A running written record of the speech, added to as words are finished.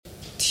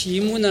题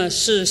目呢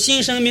是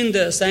新生命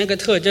的3个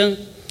特征。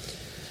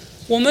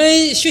我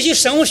们学习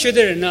生物学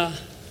的人呢，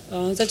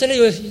在这里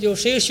有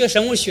谁学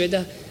生物学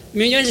的？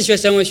明娟是学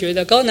生物学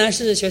的，高南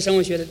是学生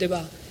物学的，对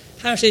吧？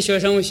还有谁学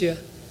生物学？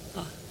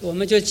我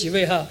们就几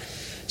位哈。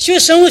学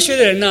生物学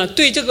的人呢，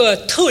对这个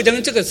特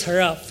征这个词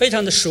儿非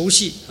常的熟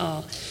悉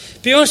啊。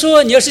比方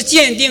说，你要是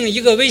鉴定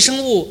一个微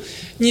生物，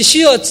你需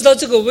要知道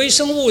这个微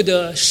生物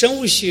的生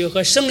物学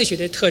和生理学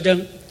的特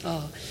征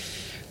啊。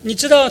你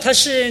知道它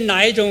是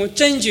哪一种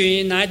真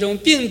菌，哪一种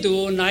病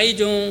毒，哪一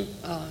种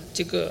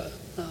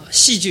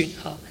细菌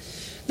啊。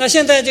那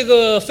现在这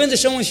个分子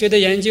生物学的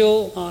研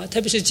究啊，特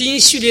别是基因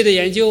序列的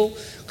研究，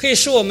可以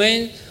使我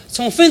们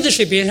从分子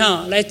水平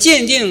上来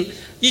鉴定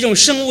一种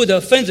生物的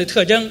分子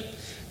特征。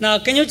那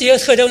根据这些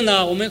特征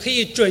呢，我们可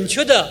以准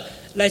确的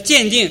来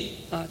鉴定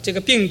这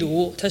个病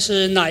毒它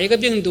是哪一个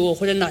病毒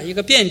或者哪一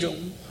个变种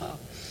啊。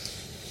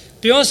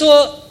比方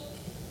说，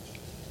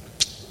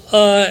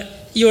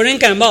有人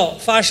感冒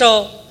发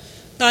烧，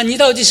那你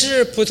到底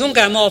是普通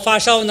感冒发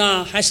烧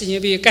呢，还是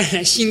因为感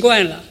染新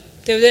冠了，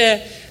对不对？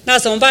那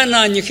怎么办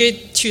呢？你可以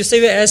去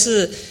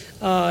CVS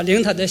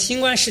领它的新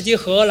冠试剂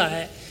盒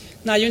来，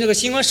那用这个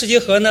新冠试剂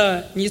盒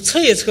呢，你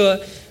测一测，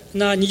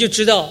那你就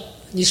知道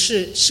你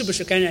是不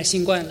是感染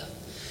新冠了。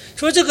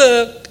说这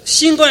个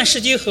新冠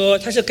试剂盒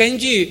它是根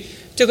据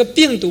这个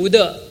病毒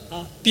的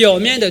表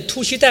面的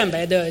突袭蛋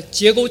白的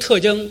结构特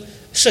征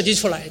设计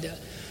出来的，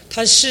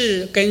它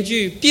是根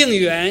据病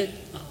原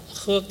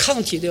和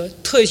抗体的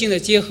特性的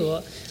结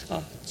合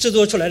制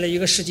作出来的一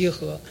个试剂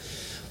盒。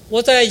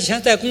我以前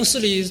在公司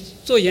里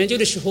做研究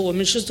的时候，我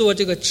们是做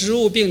这个植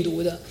物病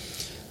毒的。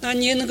那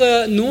你那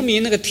个农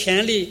民那个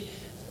田里，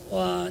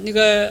那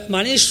个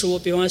马铃薯，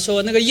比方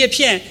说那个叶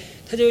片，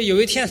它就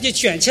有一天它就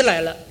卷起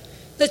来了。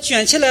那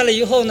卷起来了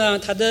以后呢，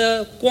它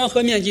的光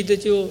合面积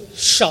就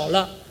少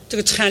了，这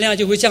个产量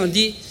就会降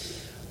低。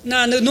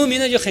那个农民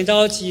呢就很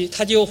着急，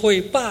他就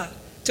会把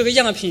这个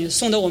样品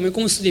送到我们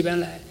公司里边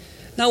来。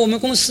那我们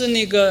公司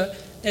那个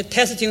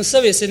testing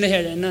service 那些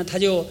人呢，他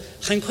就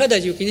很快的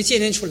就给你鉴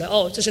定出来，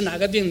这是哪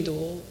个病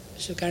毒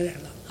是感染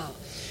了啊。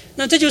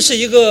那这就是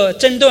一个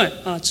诊断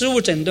植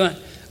物诊断，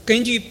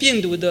根据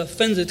病毒的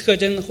分子特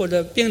征或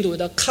者病毒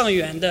的抗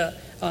原的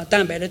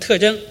蛋白的特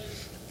征。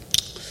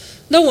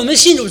那我们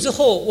信主之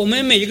后，我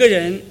们每一个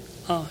人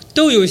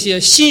都有一些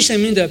新生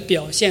命的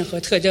表现和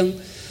特征。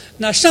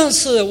那上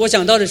次我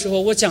讲到的时候，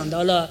我讲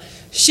到了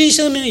新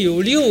生命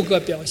有6个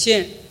表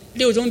现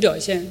，6种表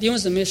现，弟兄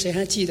姊妹谁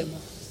还记得吗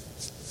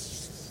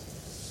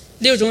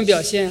？6种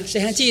表现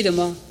谁还记得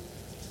吗？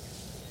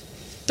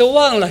都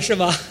忘了是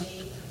吧？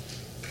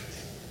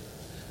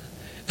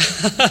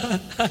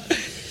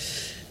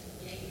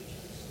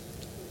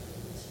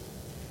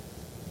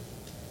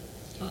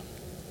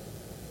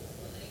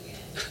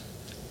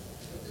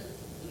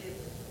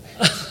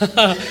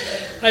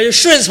还有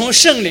顺从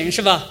圣灵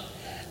是吧？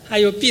还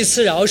有彼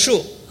此饶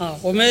恕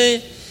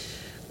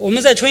我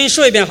们再重新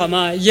说一遍好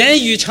吗？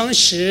言语诚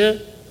实，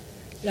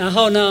然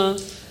后呢，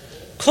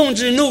控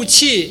制怒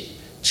气，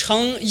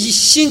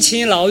辛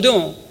勤劳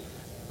动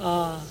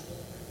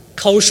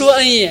口说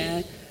恩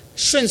言，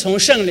顺从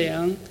圣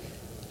灵，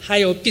还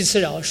有彼此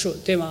饶恕，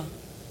对吗？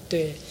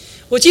对，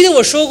我记得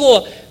我说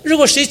过，如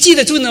果谁记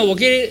得住呢，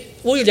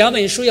我有2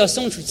本书要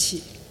送出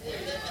去，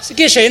是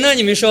给谁呢？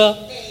你们说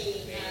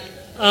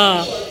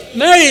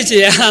Mary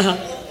姐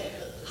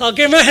好，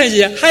给 Mary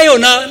姐。还有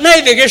呢，那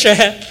一本给谁？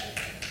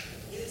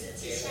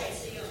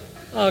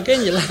给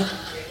你了，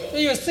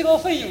有4个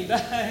费用的。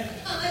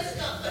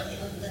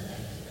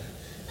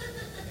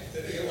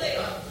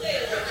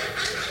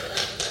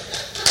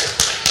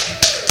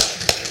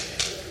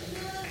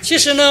其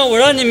实呢，我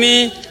让你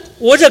们，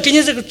我给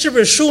你这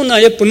本书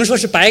呢，也不能说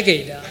是白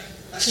给的，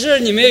其实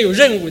你们也有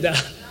任务的。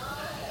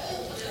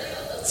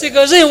这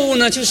个任务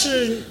呢，就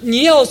是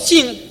你要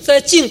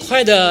尽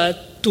快的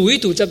读一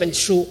读这本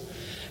书，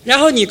然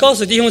后你告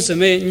诉弟兄姊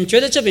妹，你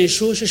觉得这本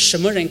书是什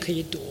么人可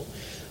以读？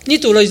你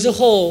读了之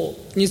后，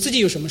你自己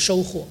有什么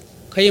收获？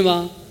可以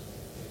吗？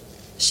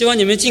希望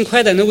你们尽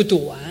快的能够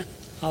读完，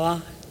好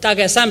吧？大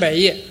概300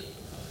页。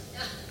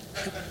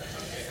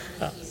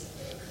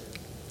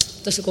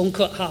这是功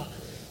课哈。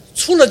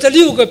除了这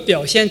6个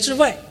表现之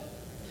外，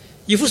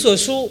以弗所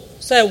书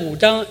在5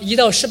章1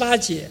到18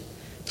节，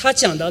他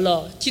讲到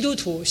了基督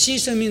徒新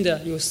生命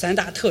的有3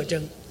大特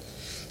征。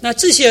那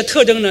这些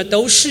特征呢，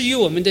都是与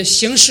我们的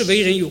行事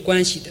为人有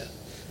关系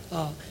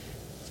的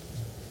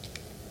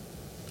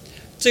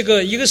这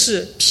个一个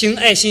是凭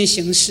爱心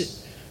行事，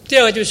第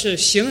二个就是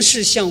行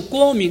事像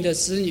光明的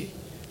子女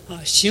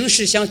行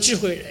事像智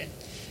慧人。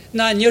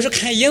那你要是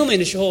看英文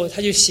的时候，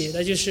他就写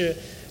的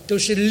都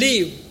是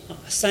live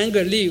 3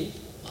个 live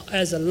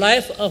as a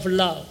life of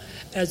love,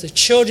 as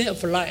children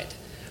of light,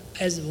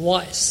 as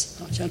wise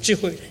像智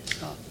慧人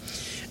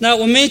那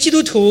我们基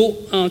督徒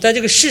在这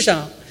个世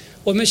上，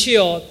我们需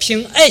要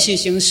凭爱心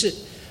行事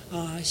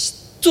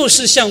做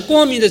事像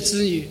光明的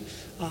子女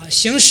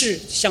行事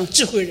像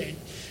智慧人。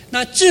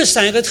那这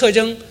3个特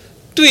征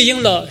对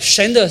应了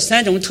神的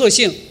3种特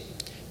性：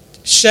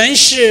神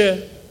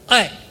是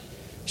爱，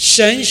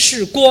神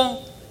是光，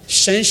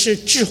神是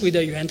智慧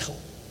的源头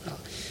啊。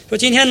说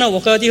今天呢，我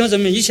和弟兄姊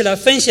妹一起来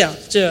分享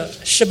这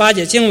18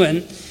节经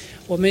文。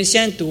我们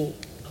先读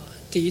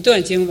第一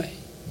段经文，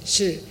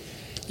是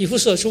以弗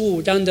所书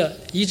5章的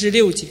1至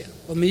6节，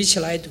我们一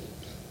起来读。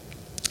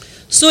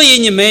所以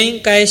你们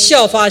该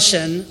效法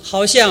神，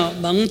好像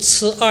蒙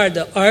慈爱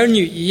的儿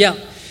女一样，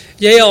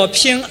也要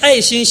凭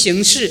爱心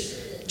行事，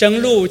正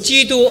如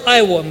基督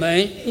爱我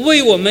们，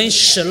为我们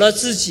舍了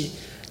自己，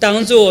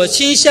当作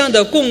馨香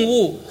的供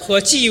物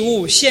和祭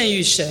物献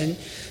于神。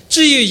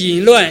至于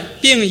淫乱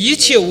并一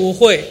切污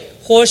秽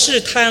或是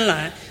贪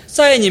婪，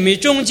在你们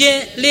中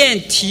间连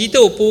提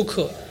都不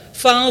可，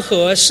方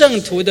合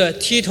圣徒的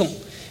体统。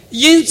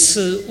因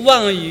此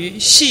妄语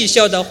戏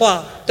笑的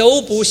话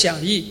都不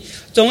相宜，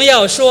总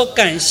要说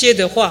感谢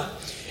的话，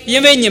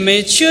因为你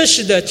们确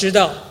实的知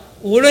道，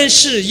无论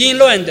是淫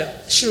乱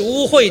的，是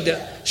污秽的，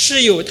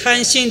是有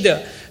贪心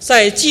的，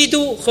在基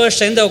督和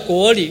神的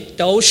国里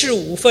都是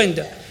无份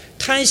的。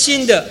贪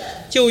心的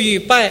就与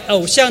拜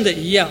偶像的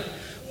一样，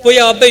不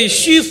要被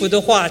虚浮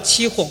的话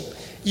欺哄，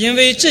因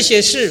为这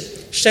些事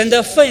神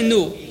的愤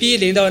怒必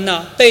临到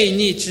那悖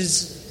逆之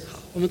子。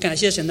好，我们感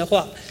谢神的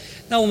话。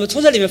那我们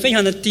从这里面分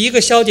享的第一个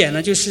焦点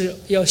呢，就是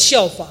要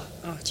效法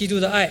基督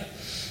的爱。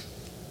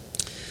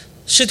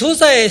使徒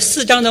在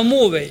4章的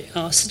末尾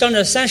4章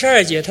的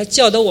32节，他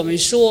教导我们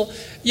说，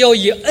要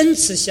以恩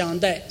慈相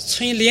待，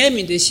存怜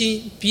悯的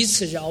心，彼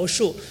此饶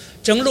恕，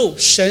正如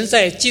神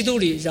在基督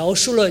里饶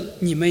恕了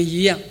你们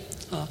一样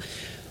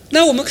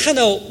那我们看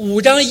到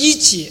5章1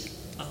节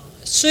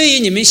所以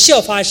你们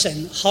效法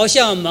神，好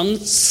像蒙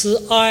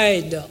慈爱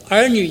的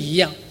儿女一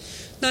样。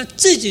那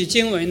这句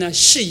经文呢，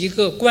是一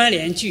个关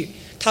联句，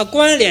它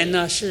关联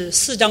呢是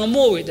4章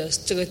末尾的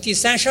这个第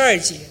32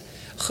节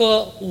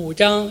和5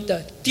章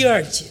的第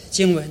2节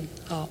经文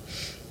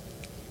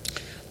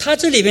它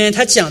这里边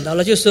他讲到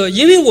了，就是说，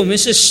因为我们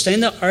是神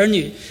的儿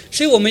女，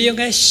所以我们应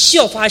该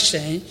效法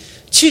神，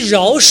去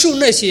饶恕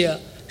那些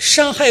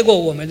伤害过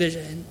我们的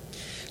人。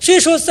所以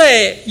说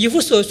在以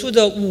弗所书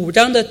的5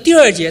章的第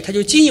2节，他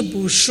就进一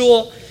步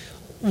说，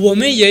我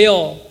们也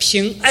要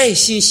凭爱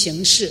心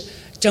行事，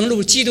正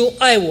如基督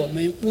爱我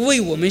们，为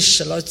我们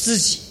舍了自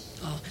己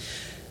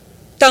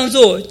当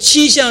作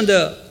馨香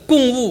的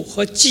供物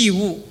和祭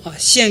物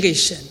献给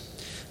神。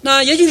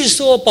那也就是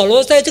说，保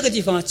罗在这个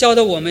地方教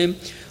导我们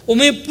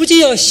不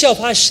仅要效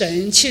法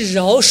神，去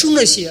饶恕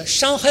那些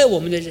伤害我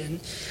们的人，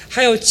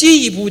还要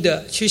进一步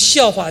的去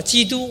效法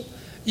基督，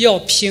要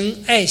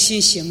凭爱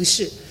心行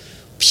事。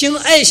凭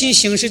爱心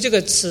行事这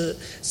个词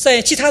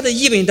在其他的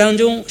译本当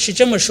中是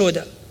这么说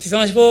的，比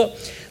方说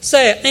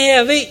在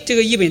NIV 这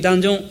个译本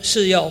当中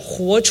是要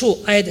活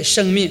出爱的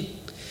生命，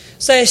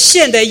在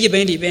现代译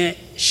本里边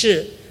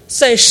是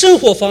在生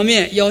活方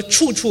面要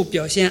处处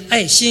表现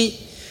爱心，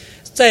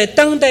在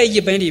当代译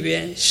本里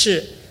边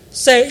是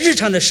在日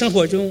常的生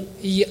活中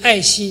以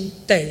爱心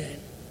待人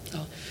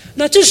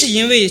那这是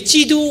因为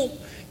基督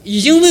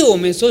已经为我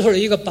们做出了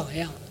一个榜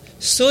样，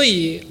所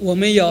以我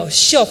们要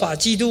效法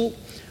基督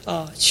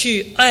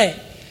去爱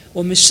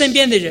我们身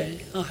边的人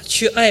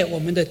去爱我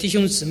们的弟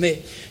兄姊妹，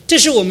这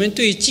是我们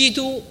对基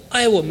督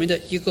爱我们的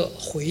一个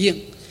回应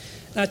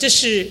这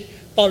是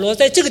保罗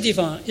在这个地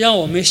方让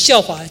我们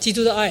效法基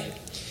督的爱。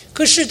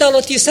可是到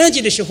了第3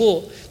节的时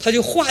候，他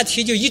就话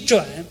题就一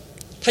转，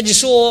他就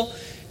说，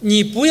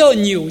你不要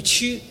扭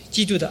曲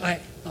基督的爱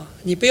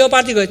你不要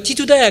把这个基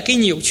督的爱给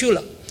扭曲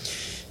了。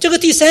这个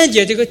第3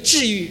节这个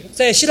治愈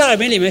在希腊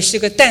文里面是一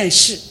个但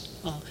是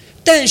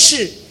但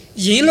是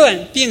淫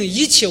乱并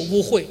一切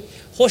污秽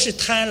或是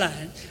贪婪，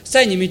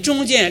在你们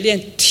中间连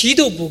提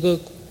都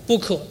不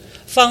可，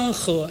方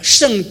合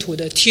圣徒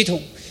的体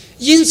统。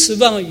因此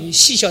妄语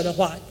戏笑的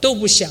话都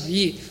不相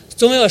宜，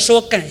总要说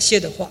感谢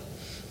的话。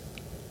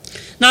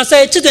那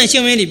在这段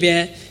经文里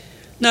边，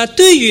那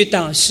对于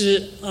当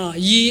时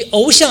以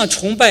偶像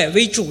崇拜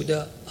为主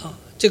的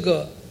这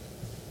个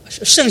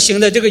盛行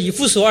的这个以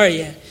弗所而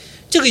言，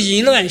这个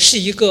淫乱是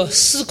一个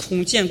司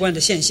空见惯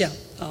的现象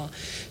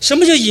什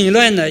么叫淫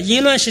乱呢？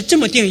淫乱是这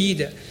么定义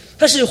的，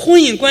它是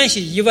婚姻关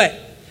系以外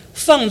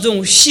放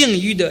纵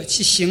性欲的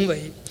其行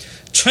为，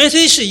纯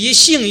粹是以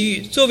性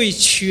欲作为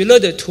取乐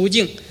的途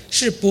径，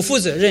是不负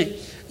责任，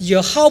也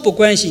毫不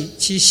关心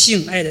其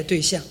性爱的对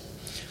象。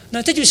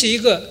那这就是一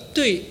个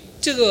对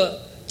这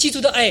个基督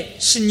的爱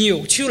是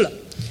扭曲了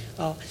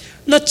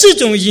那这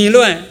种淫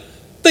乱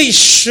被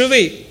视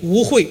为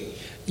污秽，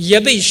也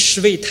被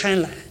视为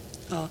贪婪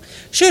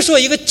所以说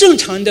一个正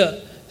常的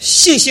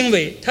性行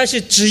为，它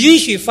是只允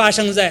许发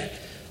生在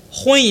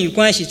婚姻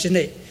关系之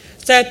内，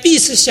在彼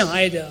此相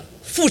爱的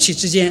夫妻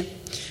之间。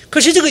可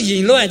是这个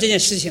淫乱这件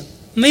事情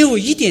没有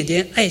一点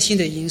点爱心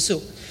的因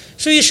素，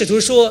所以使徒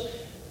说，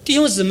弟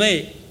兄姊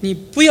妹，你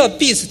不要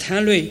彼此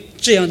谈论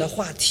这样的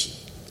话题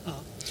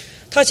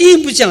他进一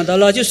步讲到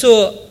了，就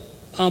说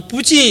不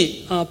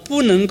仅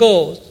不能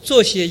够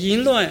做些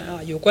淫乱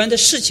有关的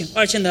事情，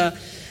而且呢，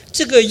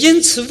这个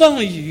因此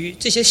妄语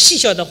这些戏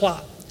笑的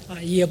话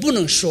也不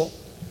能说。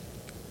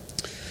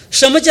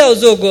什么叫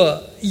做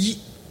个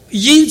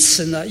因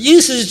此呢？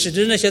因此是指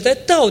的那些在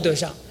道德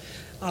上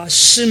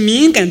使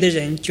敏感的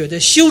人觉得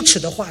羞耻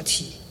的话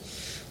题。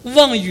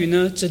妄语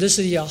呢，指的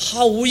是也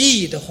毫无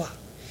意义的话；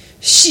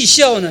戏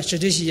笑呢，指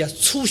的是也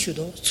粗俗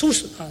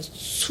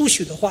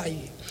的话语。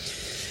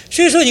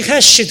所以说，你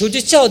看使徒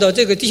就教导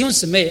这个弟兄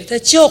姊妹，在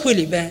教会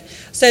里边，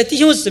在弟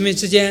兄姊妹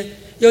之间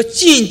要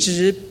禁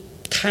止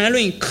谈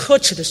论可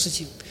耻的事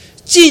情，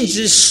禁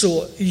止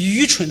说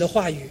愚蠢的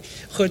话语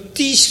和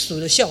低俗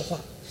的笑话，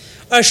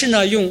而是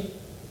呢用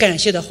感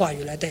谢的话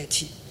语来代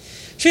替。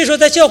所以说，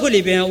在教会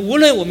里边，无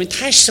论我们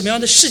谈什么样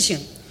的事情，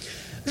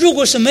如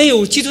果是没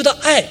有基督的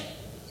爱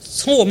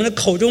从我们的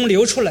口中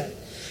流出来，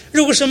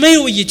如果是没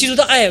有以基督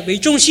的爱为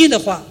中心的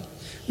话，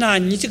那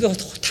你这个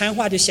谈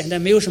话就显得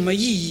没有什么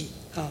意义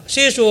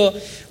所以说，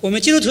我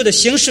们基督徒的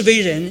行事为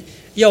人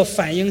要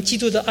反映基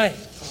督的爱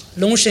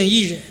容身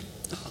一人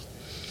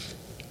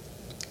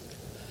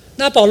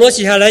那保罗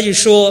接下来就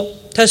说，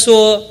他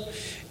说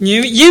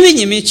因为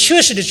你们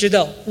确实的知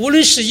道，无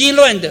论是淫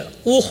乱的、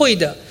污秽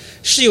的、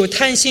是有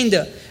贪心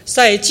的，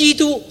在基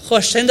督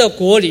和神的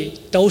国里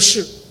都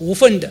是无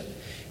分的。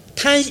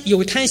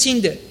有贪心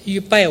的与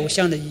拜偶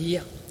像的一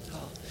样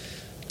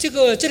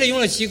这里用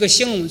了几个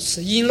形容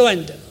词，淫乱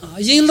的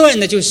淫乱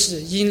的就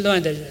是淫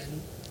乱的人，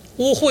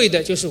污秽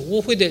的就是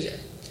污秽的人，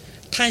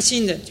贪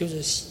心的就是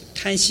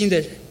贪心的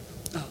人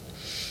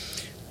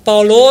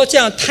保罗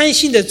将贪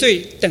心的罪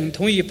等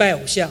同于拜偶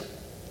像。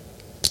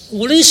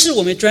无论是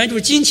我们专注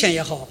金钱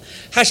也好，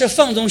还是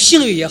放纵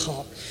性欲也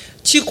好，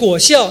其果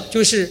效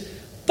就是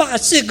把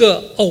这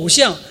个偶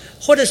像，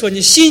或者说你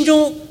心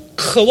中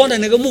渴望的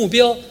那个目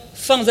标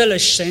放在了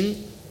神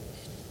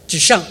之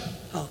上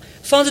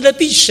放在了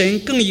比神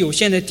更有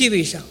限的地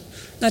位上，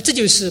那这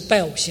就是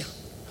拜偶像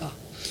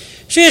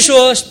所以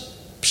说，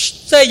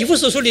在以弗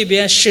所书里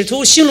边，使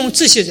徒形容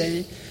这些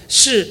人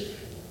是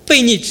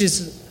悖逆之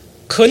子、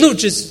可怒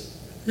之子。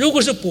如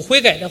果是不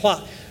悔改的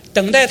话，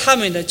等待他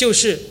们的就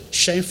是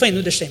神愤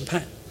怒的审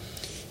判。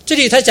这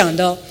里他讲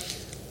到，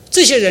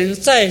这些人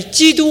在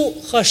基督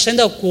和神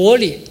的国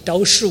里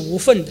都是无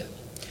份的。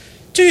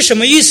这是什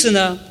么意思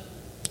呢？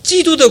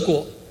基督的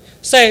国，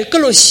在哥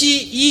罗西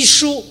一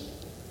书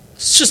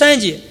13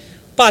节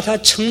把它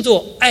称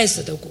作爱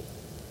子的国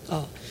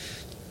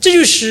这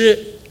就是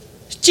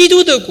基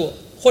督的国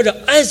或者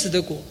爱子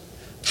的国，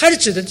它是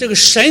指的这个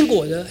神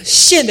国的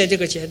现代这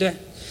个阶段。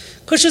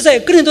可是在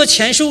哥林多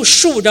前书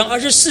15章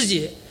24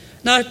节，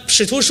那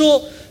使徒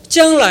说，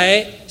将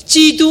来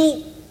基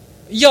督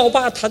要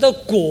把他的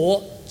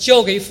国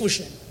交给父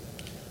神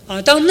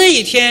当那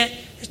一天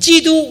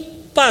基督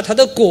把他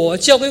的国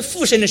交给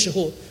父神的时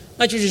候，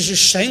那就是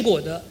神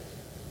国的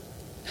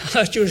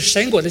就是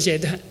神国的阶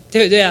段，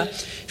对不对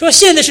说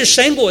现在是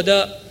神国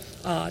的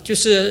就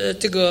是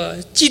这个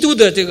基督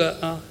的这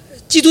个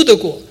基督的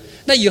国，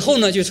那以后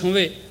呢就成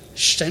为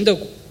神的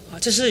国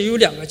这是有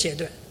两个阶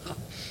段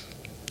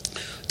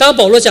当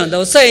保罗讲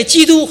到在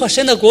基督和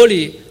神的国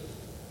里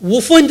无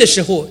分的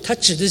时候，他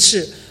指的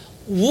是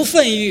无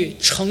分于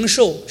承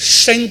受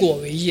神国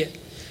为业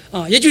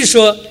也就是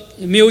说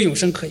没有永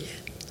生可言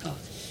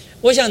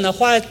我想呢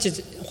花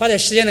点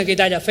时间呢给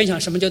大家分享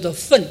什么叫做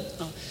分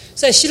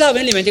在希腊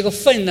文里面这个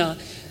分呢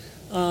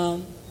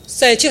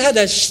在其他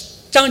的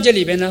章节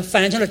里边呢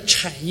翻译成了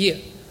产业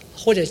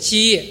或者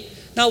基业。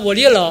那我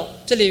列了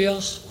这里边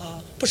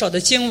不少的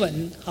经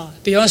文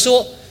比方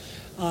说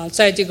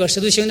在这个使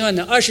徒行传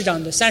的20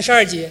章的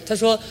32节，他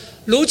说，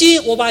如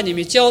今我把你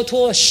们交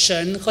托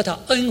神和他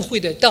恩惠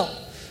的道，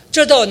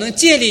这道能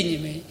建立你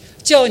们，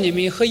叫你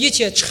们和一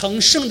切成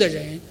圣的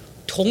人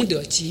同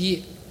得基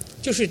业，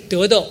就是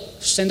得到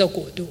神的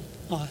国度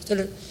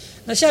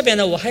那下边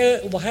呢我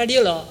还列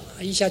了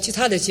一下其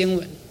他的经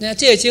文，那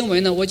这些经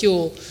文呢我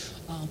就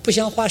不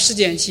想花时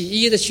间去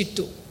一一的去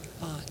读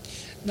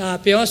那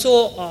比方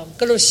说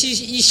哥罗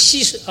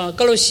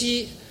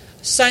西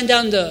3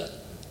章的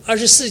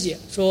24节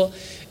说，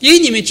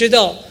因你们知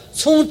道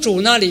从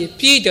主那里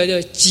必得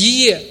的基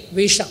业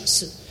为赏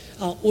赐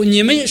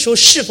你们所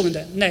侍奉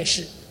的乃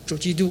是主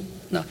基督。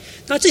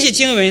那这些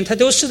经文它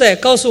都是在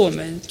告诉我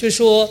们，就是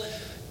说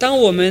当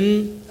我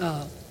们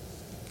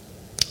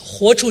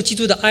活出基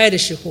督的爱的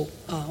时候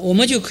我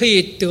们就可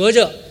以得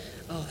着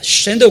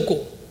神的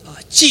果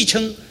继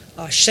承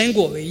神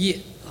果为业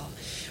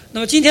那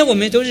么今天我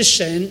们都是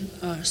神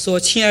所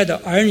亲爱的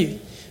儿女，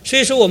所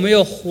以说我们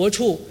要活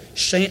出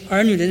神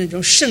儿女的那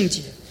种圣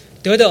洁，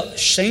得到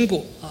神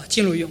果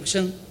进入永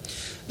生。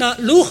那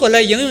如何来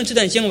应用这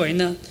段经文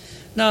呢？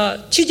那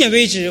迄今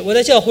为止我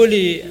在教会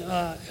里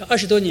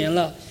20多年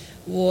了，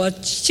我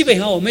基本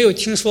上我没有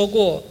听说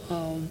过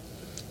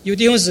有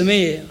弟兄姊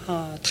妹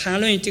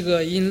谈论这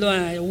个淫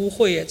乱污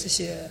秽这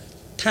些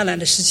贪婪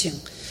的事情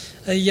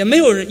也没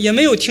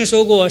有听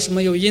说过什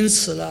么有淫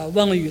词了、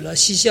妄语了、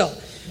嬉笑。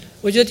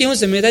我觉得弟兄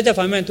姊妹在这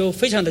方面都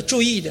非常的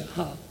注意的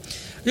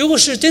如果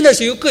是真的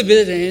是有个别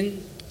的人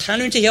谈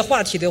论这些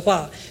话题的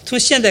话，从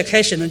现在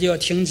开始呢就要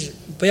停止，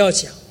不要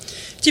讲。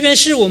即便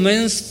是我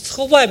们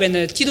和外边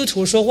的基督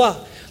徒说话，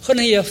和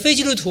那些非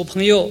基督徒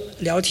朋友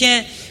聊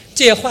天，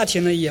这些话题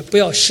呢也不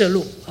要涉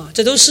入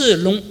这都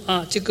是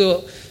这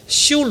个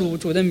羞辱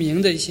主的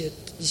名的一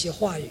些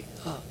话语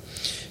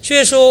所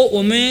以说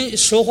我们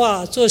说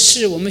话做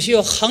事，我们需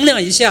要衡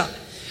量一下，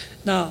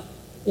那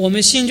我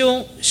们心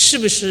中是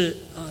不是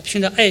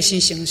凭着爱心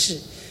行事，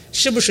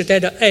是不是带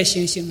着爱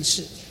心行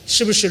事，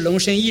是不是龙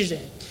神一人。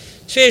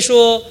所以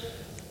说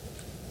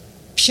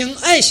凭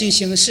爱心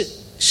行事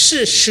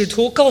是使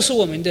徒告诉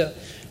我们的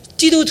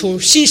基督徒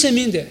新生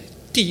命的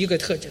第一个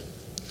特征。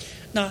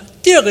那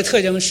第二个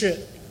特征是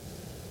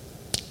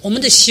我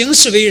们的行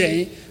事为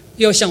人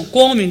要像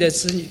光明的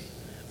子女。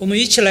我们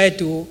一起来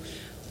读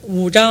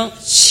5章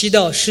7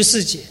到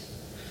14节。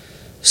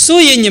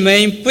所以你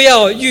们不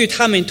要与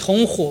他们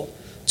同伙，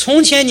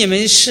从前你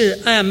们是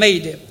暗昧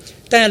的，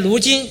但如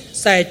今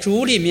在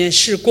主里面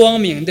是光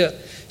明的，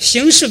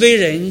行事为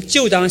人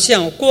就当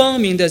像光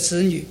明的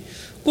子女。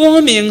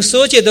光明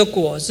所结的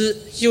果子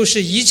就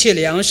是一切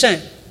良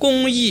善、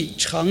公义、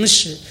诚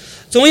实，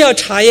总要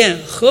查验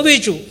何为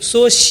主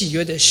所喜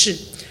悦的事。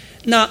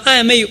那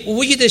暧昧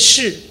无益的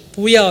事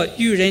不要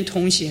与人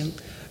同行，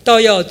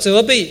倒要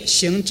责备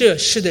行这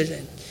事的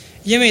人，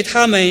因为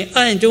他们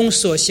暗中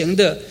所行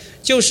的，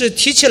就是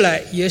提起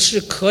来也是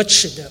可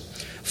耻的。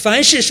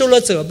凡事受了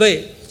责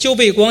备，就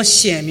被光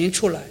显明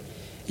出来，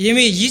因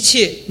为一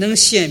切能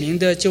显明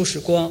的就是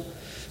光。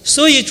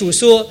所以主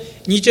说，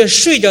你这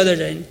睡着的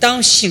人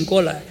当醒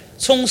过来，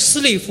从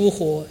死里复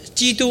活，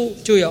基督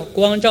就要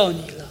光照你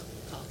了。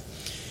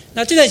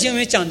那这段经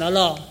文讲到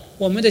了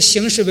我们的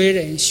行事为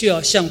人需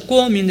要像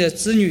光明的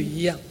子女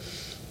一样。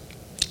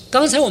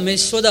刚才我们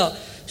说到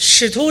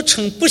使徒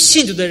称不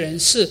信主的人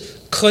是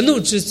可怒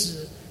之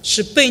子，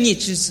是悖逆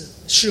之子，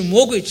是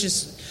魔鬼之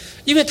子，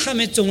因为他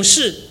们总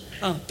是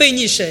悖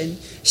逆神，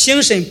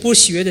行神不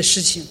喜悦的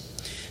事情。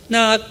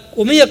那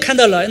我们也看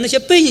到了那些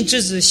悖逆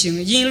之子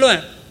行淫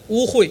乱、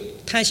污秽、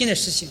贪心的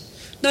事情，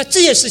那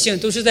这些事情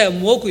都是在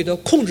魔鬼的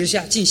控制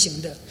下进行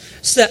的，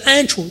是在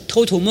暗处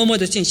偷偷摸摸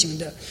的进行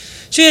的。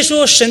所以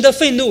说神的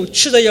愤怒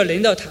迟早要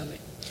临到他们。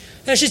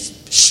但是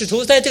使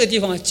徒在这个地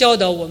方教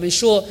导我们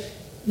说，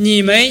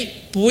你们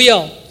不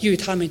要与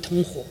他们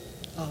同伙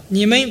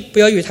你们不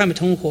要与他们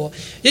同伙，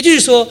也就是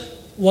说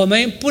我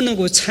们不能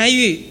够参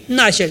与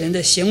那些人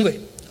的行为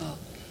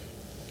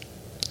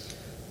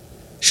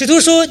使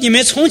徒说，你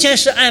们从前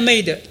是暗昧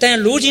的，但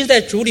如今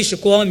在主里是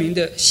光明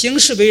的，行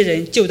事为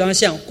人就当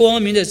像光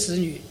明的子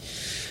女。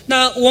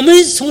那我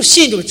们从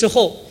信主之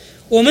后，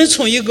我们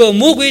从一个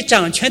魔鬼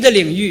掌权的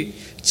领域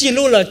进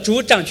入了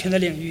主掌权的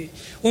领域，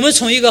我们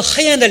从一个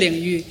黑暗的领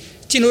域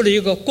进入了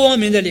一个光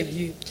明的领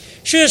域。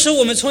所以说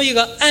我们从一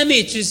个暗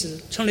昧之子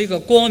成了一个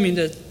光明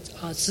的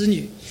子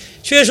女。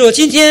所以说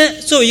今天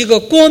作为一个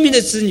光明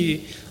的子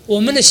女，我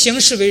们的行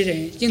事为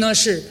人应当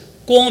是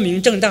光明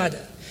正大的。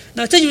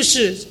那这就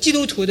是基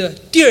督徒的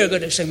第二个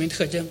的生命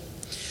特征。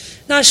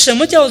那什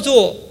么叫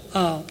做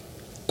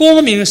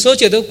光明所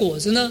结的果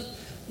子呢？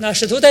那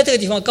使徒在这个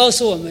地方告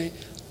诉我们，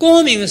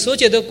光明所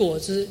结的果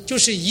子就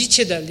是一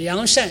切的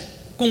良善、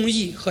公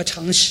义和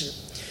诚实。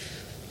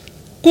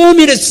光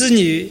明的子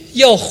女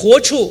要活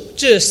出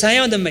这3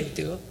样的美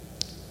德。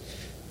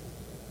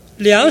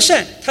良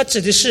善它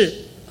指的是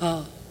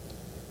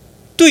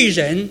对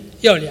人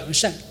要良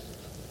善，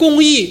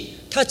公义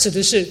它指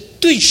的是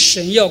对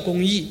神要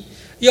公义，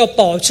要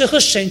保持和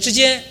神之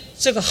间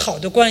这个好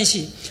的关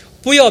系，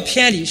不要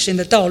偏离神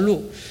的道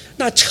路。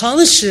那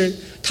诚实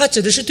它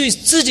指的是对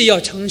自己要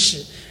诚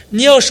实，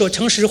你要说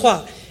诚实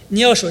话，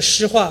你要说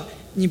实话，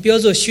你不要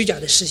做虚假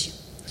的事情。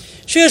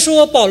所以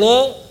说保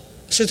罗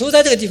使徒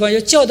在这个地方要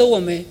教导我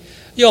们，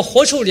要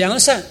活出良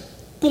善、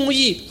公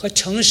义和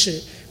诚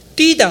实，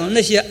抵挡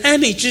那些暧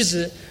昧之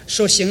子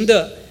所行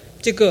的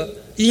这个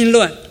淫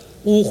乱、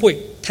污秽、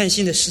贪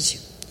心的事情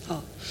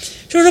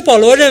所以说保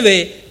罗认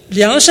为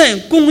良善、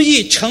公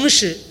义、诚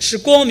实是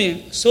光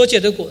明所结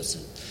的果子。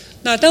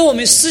那当我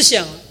们思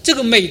想这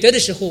个美德的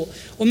时候，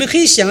我们可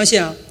以想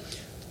想，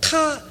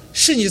它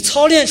是你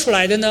操练出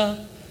来的呢，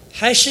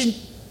还是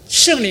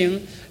圣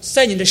灵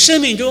在你的生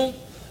命中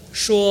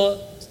所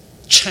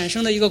产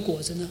生的一个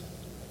果子呢？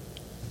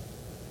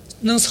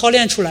能操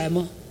练出来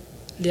吗？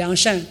良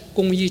善、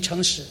公义、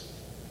诚实。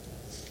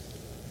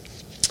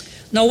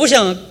那我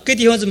想跟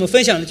弟兄姊妹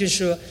分享的就是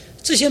说，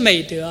这些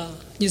美德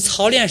你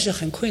操练是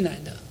很困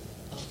难的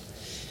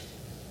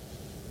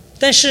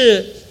但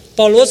是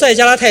保罗在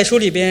加拉太书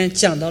里边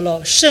讲到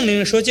了圣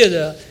灵所结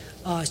的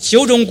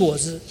9种果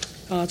子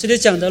这里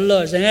讲到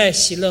了仁爱、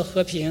喜乐、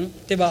和平，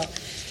对吧？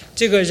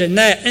这个忍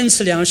耐、恩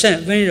慈、良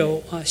善、温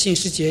柔信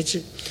实、节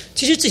制。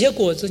其实这些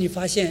果子你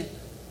发现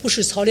不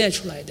是操练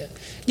出来的，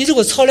你如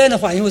果操练的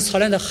话，你会操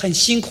练得很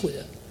辛苦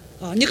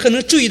的你可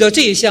能注意到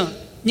这一项，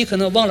你可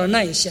能忘了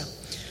那一项。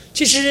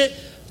其实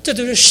这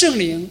都是圣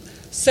灵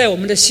在我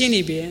们的心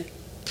里边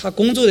他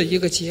工作的一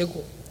个结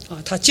果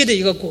他结的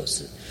一个果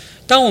子。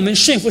当我们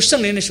顺服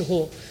圣灵的时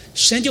候，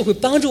神就会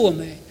帮助我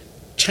们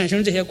产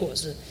生这些果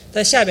子。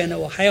在下边呢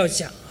我还要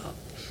讲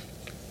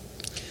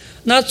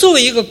那作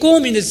为一个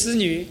光明的子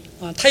女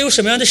他有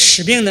什么样的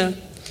使命呢？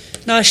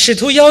那使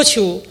徒要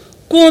求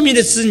光明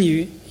的子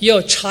女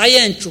要查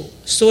验主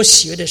所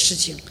喜悦的事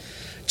情。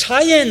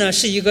查验呢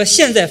是一个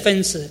现在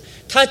分词，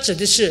它指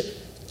的是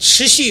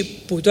持续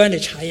不断的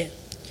查验。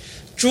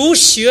主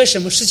喜悦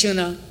什么事情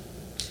呢？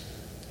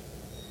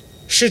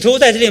使徒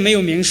在这里没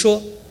有明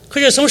说，可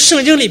是从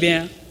圣经里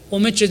边我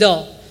们知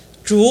道，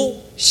主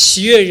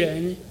喜悦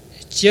人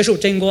接受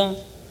真光，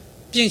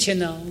并且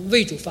呢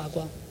为主发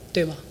光，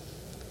对吗？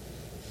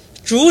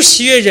主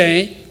喜悦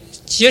人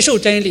接受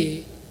真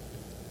理，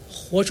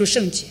活出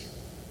圣洁。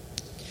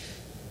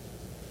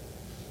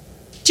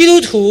基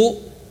督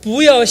徒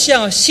不要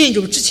像信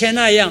主之前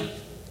那样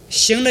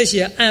行那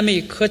些暧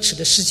昧可耻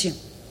的事情，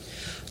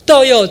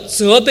倒要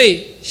责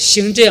备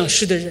行这样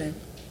事的人。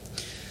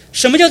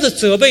什么叫做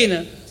责备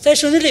呢？在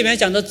圣经里面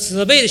讲到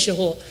责备的时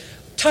候，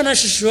常常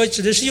是说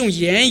指的是用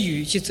言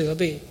语去责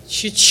备，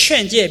去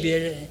劝诫别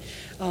人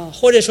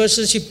或者说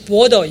是去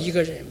驳倒一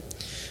个人。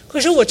可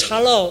是我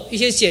查了一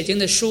些解经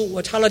的书，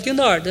我查了丁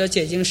道尔的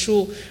解经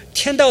书、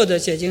天道的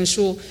解经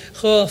书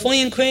和冯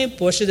英坤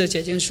博士的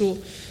解经书，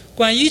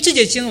关于这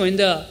些经文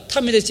的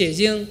他们的解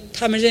经，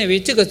他们认为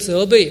这个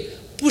责备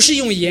不是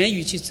用言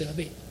语去责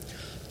备，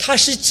它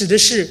是指的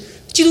是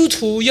基督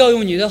徒要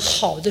用你的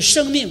好的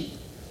生命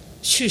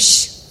去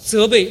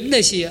责备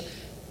那些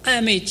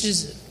暧昧之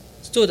子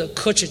做的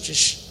可耻之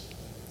事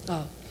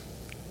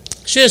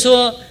所以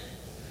说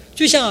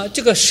就像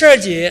这个12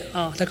节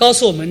他告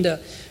诉我们的，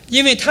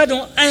因为他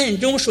从暗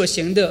中所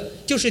行的，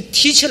就是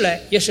提起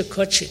来也是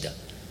可耻的。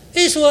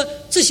所以说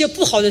这些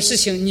不好的事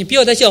情你不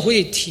要在教会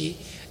里提，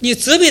你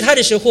责备他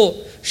的时候，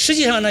实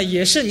际上呢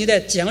也是你在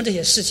讲这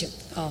些事情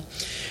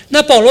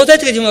那保罗在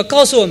这个地方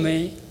告诉我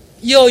们，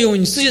要用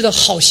你自己的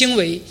好行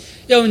为，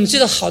要用你自己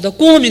的好的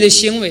光明的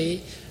行为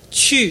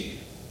去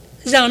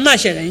让那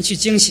些人去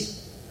警醒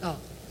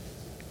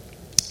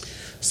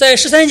在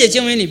13节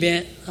经文里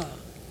边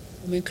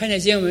我们看见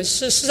经文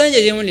13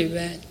节经文里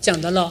边讲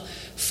到了，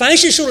凡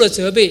是受了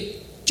责备，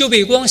就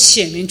被光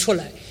显明出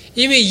来，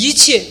因为一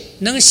切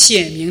能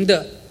显明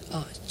的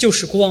就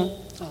是光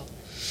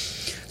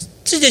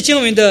这节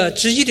经文的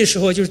直译的时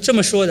候就是这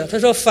么说的，他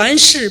说凡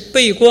是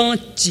被光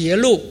揭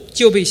露，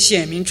就被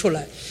显明出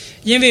来，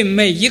因为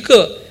每一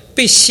个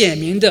被显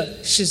明的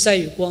是在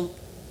于光。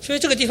所以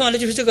这个地方呢，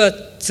就是这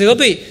个责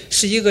备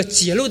是一个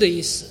揭露的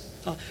意思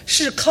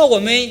是靠我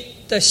们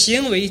的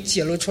行为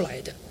揭露出来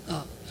的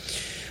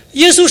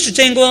耶稣是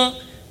真光，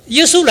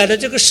耶稣来到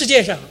这个世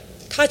界上，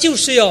他就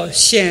是要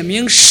显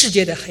明世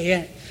界的黑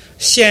暗，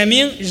显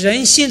明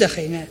人心的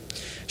黑暗。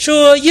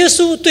说耶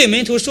稣对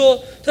门徒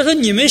说，他说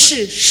你们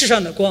是世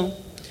上的光，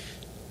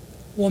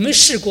我们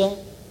是光，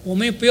我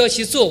们不要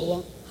去做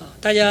光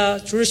大家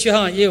主日学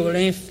上也有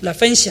人来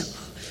分享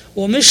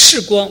我们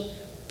是光，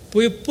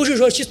不是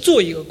说去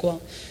做一个光。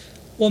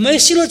我们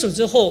信了主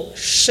之后，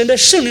神的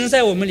圣灵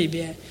在我们里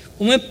边，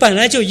我们本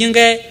来就应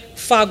该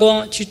发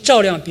光去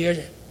照亮别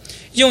人，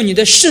用你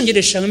的圣洁的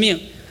生命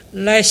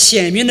来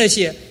显明那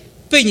些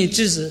悖逆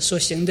之子所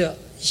行的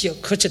一些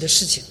可耻的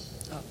事情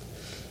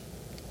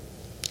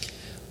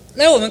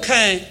来，我们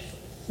看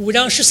5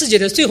章14节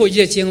的最后一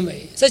节经文，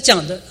在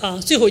讲的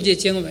最后一节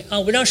经文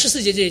5章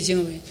14节这些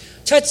经文，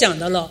它讲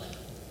到了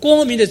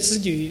光明的子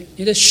女，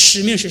你的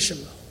使命是什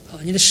么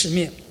你的使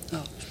命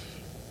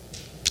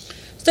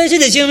在这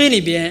个经文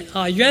里边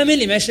原文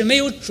里面是没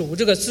有主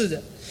这个字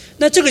的。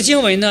那这个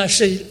经文呢，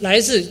是来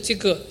自这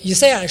个以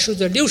赛亚书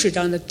的60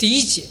章的第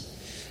1节。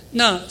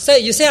那在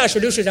以赛亚书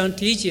60章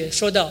第1节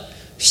说到，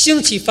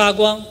兴起发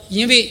光，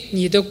因为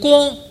你的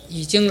光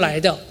已经来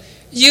到，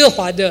耶和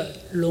华的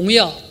荣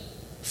耀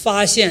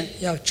发现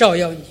要照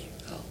耀你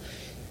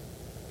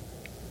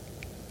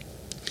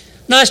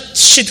那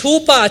使徒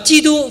把基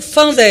督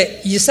放在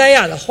以赛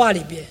亚的话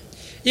里边，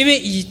因为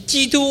以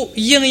基督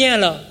应验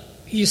了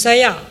以赛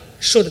亚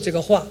说的这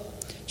个话，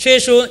所以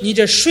说你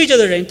这睡着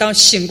的人当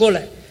醒过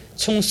来，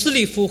从死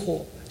里复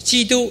活，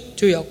基督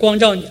就要光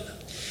照你了。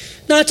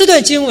那这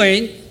段经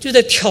文就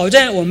在挑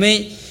战我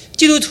们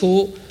基督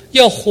徒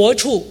要活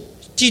出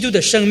基督的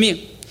生命，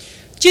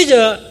接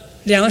着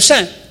良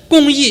善、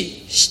公义、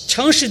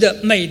诚实的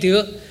美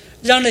德，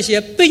让那些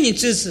悖逆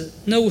之子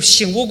能够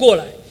醒悟过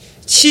来，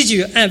弃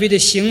绝暗昧的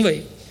行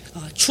为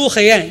出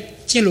黑暗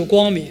进入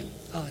光明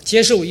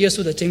接受耶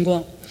稣的真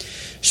光。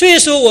所以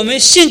说我们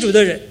信主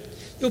的人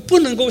又不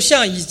能够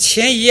像以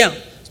前一样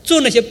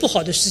做那些不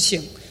好的事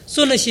情，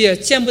做那些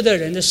见不得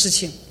人的事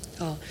情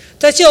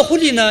在教会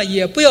里呢，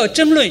也不要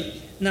争论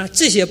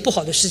这些不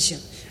好的事情，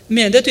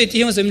免得对弟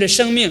兄姊妹的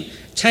生命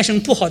产生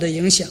不好的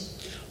影响。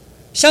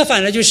相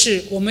反的，就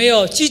是我们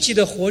要积极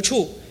的活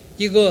出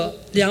一个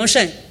良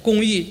善、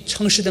公义、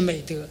诚实的美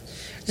德，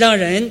让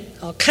人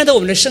看到我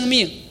们的生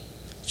命，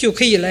就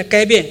可以来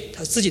改变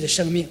他自己的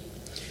生命。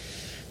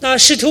那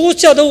使徒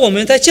教导我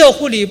们在教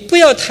会里不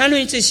要谈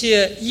论这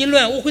些淫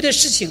乱污秽的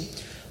事情，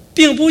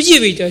并不意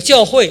味着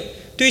教会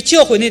对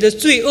教会内的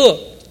罪恶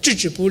置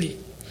之不理。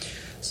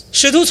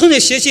使徒曾经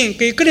写信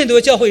给哥林多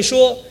教会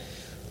说，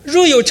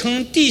若有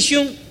成弟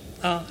兄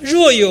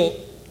若有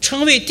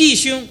成为弟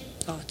兄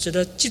指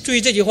的注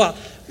意这句话，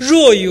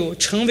若有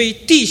成为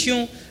弟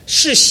兄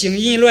是行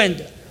淫乱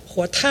的，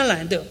或贪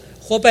婪的，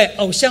或拜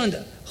偶像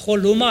的，或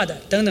辱骂的，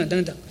等等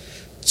等等，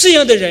这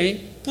样的人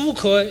不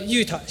可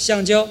与他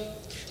相交，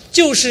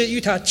就是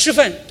与他吃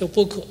饭都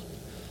不可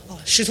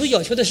使徒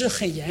要求的是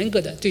很严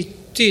格的，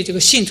对这个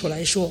信徒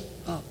来说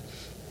啊，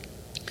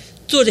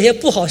做这些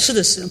不好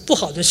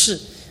的事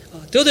啊，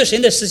得罪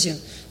神的事情，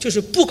就是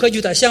不可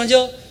与他相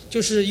交，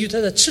就是与他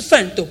的吃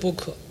饭都不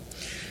可。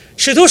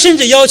使徒甚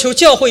至要求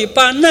教会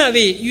把那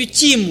位与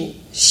继母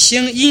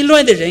行淫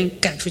乱的人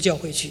赶出教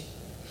会去。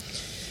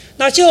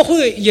那教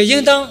会也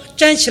应当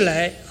站起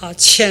来啊，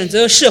谴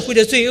责社会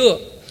的罪恶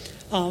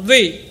啊，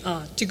为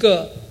这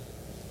个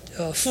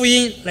福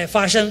音来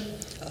发声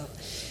啊。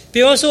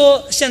比方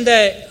说现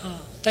在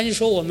咱就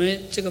说我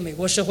们这个美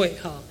国社会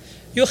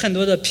有很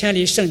多的偏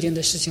离圣经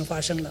的事情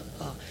发生了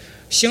啊，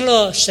行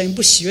了神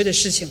不喜悦的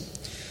事情。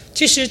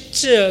其实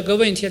这个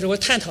问题如果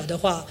探讨的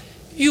话，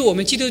与我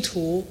们基督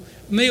徒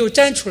没有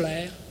站出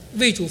来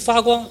为主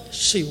发光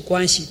是有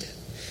关系的。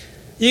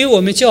因为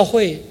我们教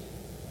会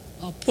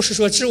不是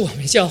说指我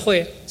们教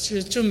会，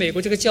是美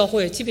国这个教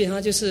会基本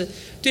上就是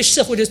对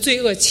社会的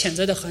罪恶谴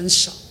责的很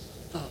少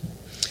啊。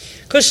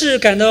可是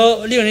感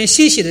到令人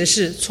欣喜的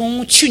是，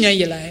从去年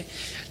以来，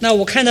那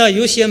我看到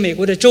有些美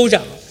国的州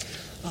长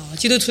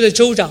基督徒的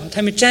州长，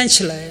他们站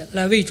起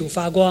来为主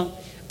发光。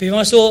比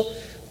方说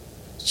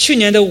去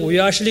年的5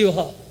月26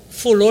号，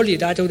佛罗里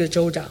达州的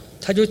州长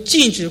他就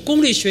禁止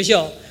公立学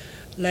校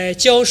来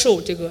教授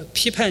这个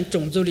批判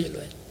种族理论。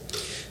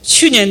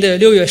去年的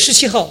6月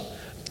17号，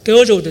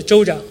德州的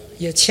州长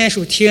也签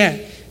署提案，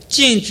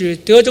禁止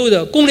德州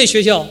的公立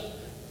学校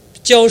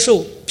教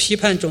授批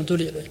判种族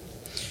理论。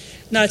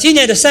那今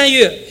年的3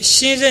月，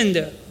新任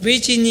的维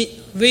吉尼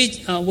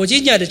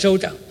亚的州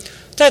长，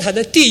在他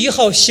的第1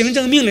号行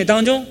政命令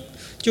当中，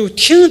就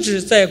停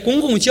止在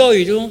公共教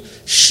育中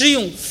使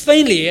用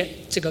分裂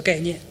这个概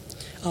念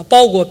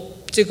包括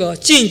这个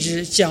禁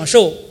止讲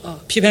授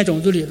批判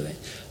种族理论，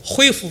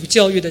恢复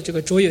教育的这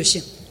个卓越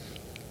性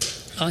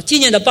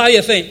今年的8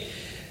月份，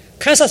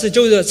堪萨斯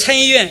州的参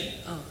议院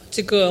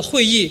这个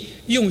会议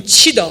用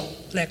祈祷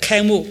来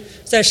开幕，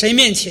在神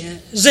面前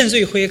认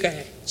罪悔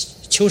改，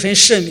求神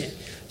赦免，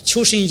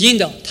求神引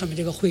导他们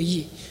这个会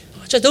议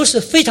这都是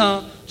非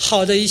常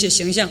好的一些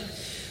形象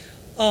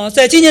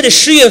在今年的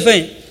10月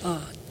份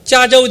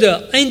加州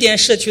的恩典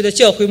社区的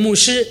教会牧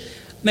师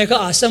麦克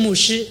阿瑟牧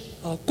师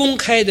公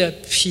开的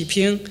批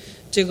评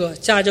这个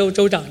加州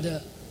州长的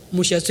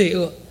某些罪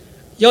恶，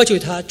要求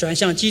他转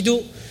向基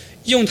督，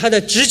用他的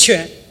职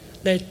权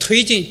来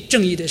推进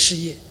正义的事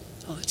业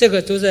这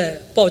个都在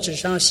报纸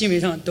上新闻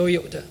上都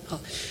有的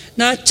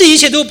那这一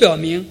切都表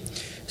明，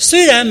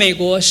虽然美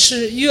国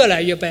是越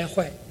来越败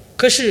坏，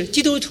可是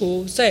基督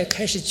徒在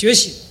开始觉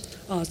醒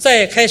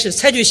在开始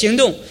采取行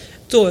动，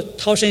做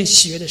讨神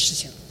喜悦的事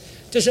情。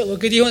这是我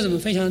给弟兄姊妹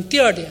分享的第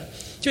2点，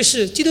就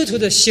是基督徒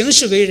的行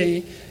事为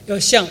人要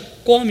像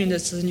光明的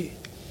子女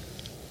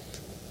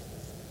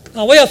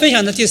我要分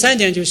享的第3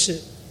点就是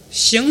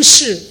行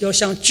事要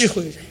像智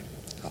慧人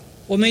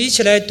我们一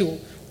起来读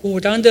5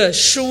章的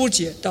15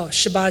节到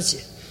18节。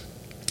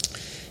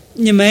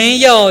你们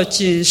要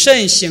谨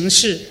慎行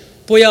事，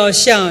不要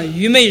像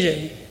愚昧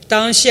人，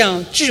当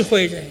像智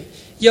慧人，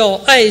要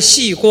爱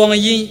惜光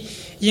阴，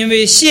因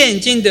为现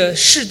今的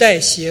世代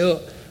邪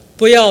恶。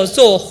不要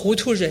做糊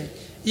涂人，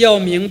要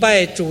明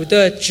白主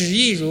的旨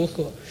意如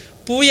何。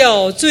不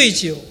要醉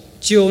酒，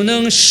酒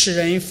能使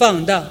人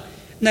放荡，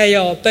乃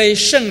要被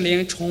圣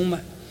灵充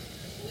满。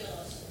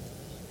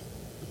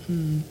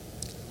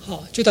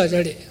好，就到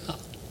这里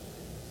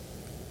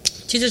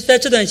其实在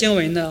这段经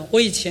文呢，我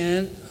以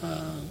前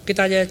给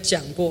大家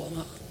讲过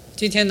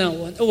今天呢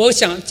我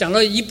讲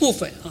了一部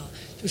分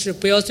就是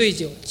不要醉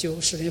酒，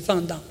酒使人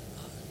放荡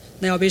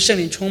那要被圣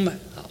灵充满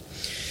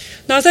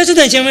那在这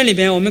段经文里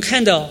边，我们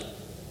看到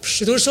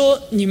使徒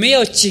说你们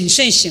要谨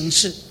慎行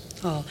事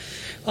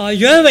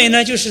原文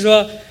呢就是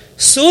说，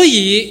所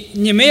以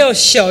你们要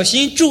小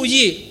心注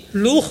意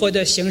如何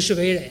的行事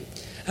为人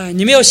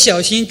你们要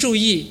小心注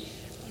意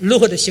如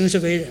何的行事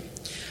为人。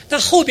那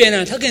后边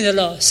呢他跟着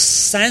了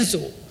3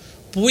组，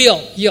不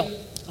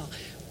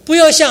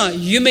要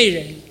像愚昧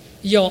人，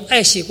要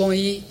爱惜光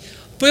阴；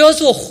不要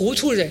做糊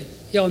涂人，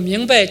要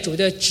明白主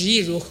的旨意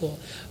如何；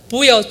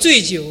不要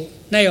醉酒，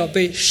那要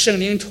被圣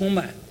灵充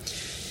满。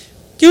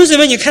弟兄姊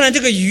妹，你看到这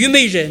个愚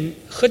昧人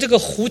和这个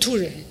糊涂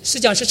人实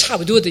际上是差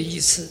不多的意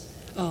思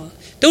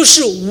都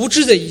是无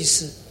知的意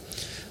思。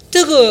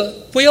这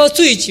个不要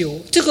醉酒，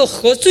这个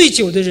喝醉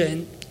酒的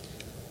人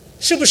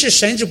是不是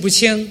神志不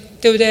清，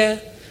对不对？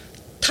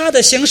他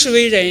的行事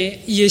为人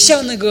也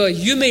像那个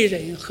愚昧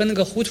人和那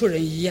个糊涂人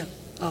一样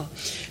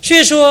所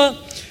以说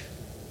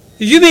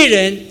愚昧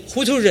人、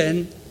糊涂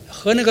人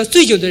和那个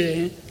醉酒的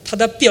人，他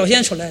的表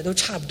现出来都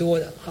差不多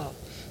的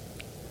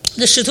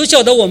那使徒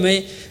教导我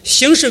们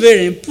行事为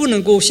人不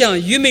能够像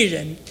愚昧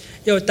人，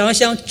要当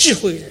像智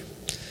慧人。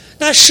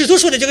那使徒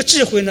说的这个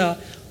智慧呢，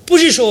不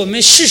是说我们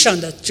世上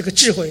的这个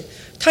智慧，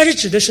它是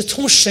指的是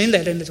从神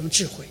来的那种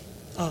智慧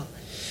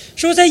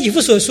说在以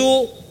弗所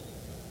书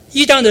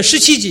1章的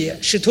17节，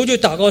使徒就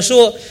祷告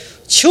说，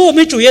求我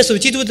们主耶稣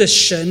基督的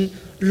神，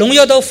荣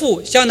耀的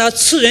父，将那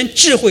赐人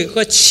智慧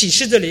和启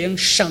示的灵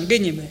赏给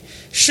你们，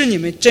使你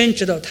们真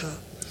知道他。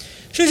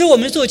所以说我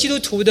们做基督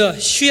徒的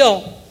需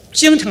要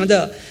经常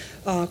的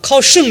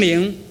靠圣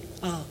灵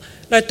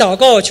来祷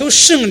告，求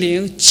圣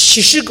灵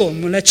启示给我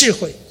们的智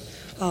慧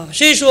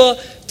所以说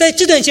在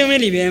这段经文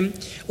里边，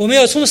我们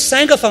要从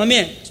3个方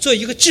面做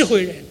一个智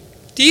慧人。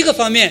第一个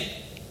方面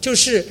就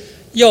是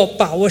要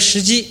把握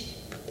时机。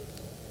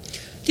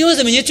弟兄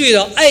姊妹，你注意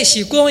到爱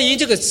惜光阴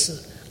这个词，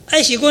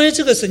爱惜光阴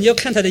这个词，你要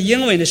看它的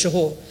英文的时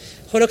候，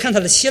或者看它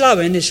的希腊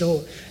文的时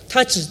候，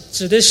它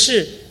指的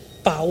是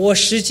把握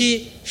时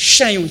机，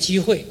善用机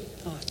会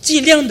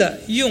尽量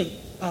的用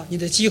你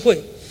的机会。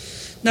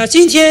那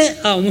今天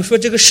我们说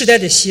这个时代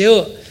的邪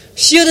恶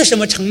到什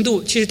么程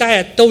度，其实大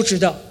家都知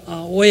道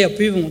我也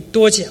不用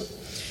多讲。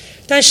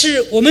但是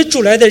我们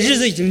主来的日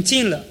子已经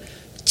近了，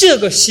这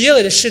个邪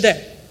恶的时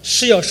代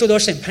是要受到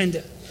审判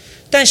的，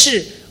但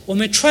是我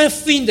们传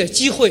福音的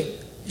机会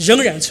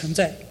仍然存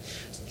在。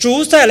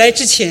主再来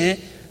之前，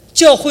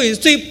教会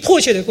最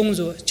迫切的工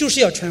作就是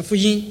要传福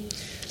音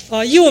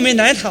以我们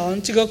南堂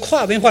这个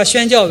跨文化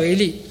宣教为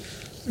例，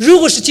如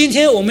果是今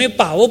天我们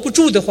把握不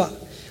住的话，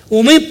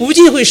我们不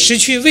仅会失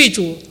去为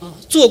主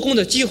做工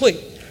的机会，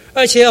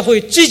而且会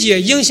直接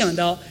影响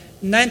到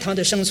南堂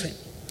的生存。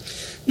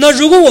那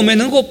如果我们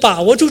能够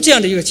把握住这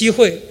样的一个机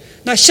会，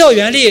那校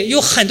园里有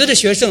很多的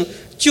学生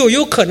就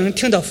有可能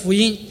听到福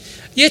音，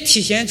也体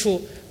现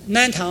出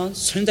南堂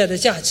存在的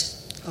价值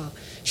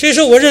所以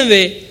说我认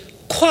为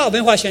跨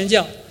文化宣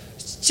教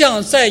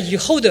将在以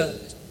后的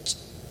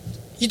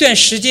一段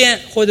时间，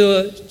或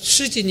者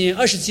10几年、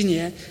20几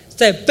年，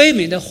在北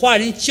美的华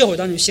人教会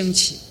当中兴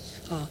起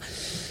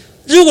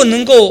如果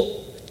能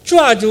够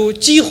抓住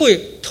机会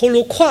投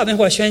入跨文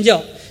化宣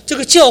教，这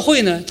个教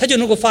会呢它就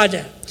能够发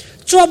展。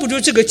抓不住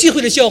这个机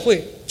会的教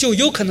会就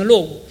有可能落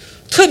伍，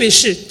特别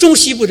是中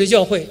西部的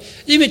教会，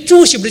因为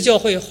中西部的教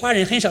会华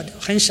人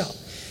很少，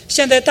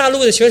现在大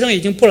陆的学生已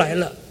经不来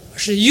了，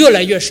是越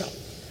来越少。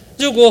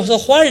如果说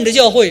华人的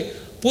教会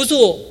不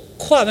做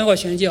跨文化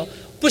宣教，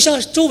不向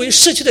周围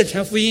社区的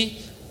传福音，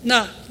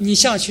那你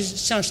向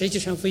谁去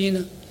传福音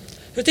呢？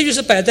这就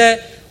是摆在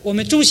我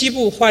们中西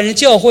部华人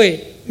教会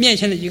面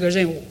前的一个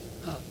任务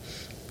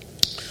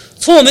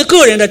从我们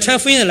个人的传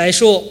福音来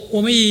说，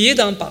我们也应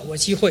当把握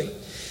机会。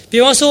比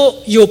方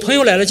说有朋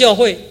友来了教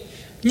会，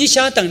你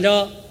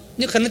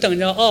可能等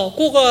着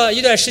过个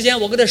一段时间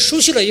我跟他熟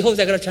悉了以后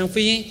再给他传福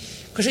音，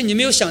可是你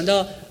没有想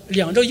到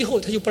2周以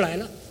后他就不来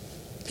了，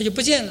他就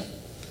不见了。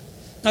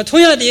那同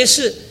样的也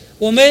是，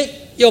我们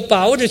要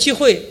把握着机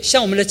会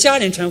向我们的家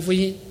人传福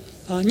音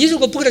你如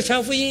果不给他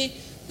传福音，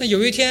那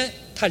有一天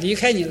他离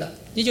开你了，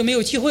你就没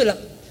有机会了。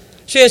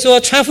所以说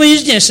传福音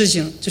这件事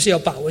情就是要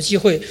把握机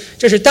会，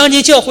这是当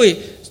今教会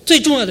最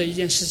重要的一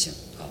件事情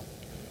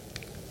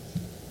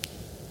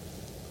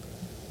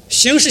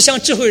行事像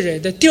智慧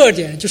人的第2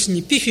点就是你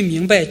必须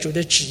明白主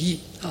的旨意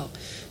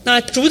那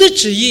主的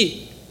旨意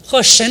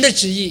和神的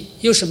旨意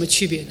有什么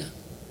区别呢？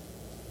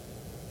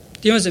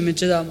弟兄姊妹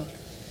知道吗？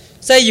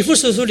在以弗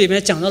所书里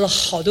面讲到了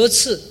好多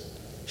次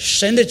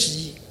神的旨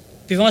意，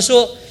比方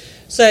说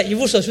在以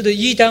弗所书的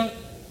1章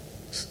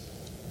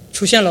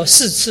出现了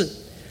4次，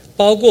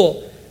包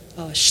括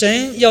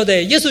神要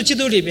在耶稣基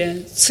督里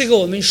边赐给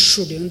我们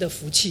属灵的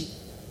福气，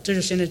这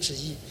是神的旨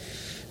意。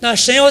那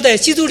神要在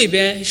基督里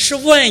边使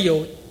万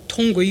有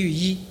同归于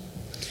一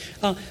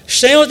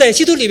神要在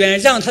基督里边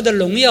让他的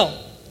荣耀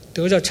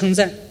得到称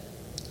赞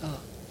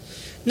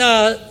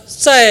那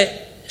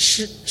在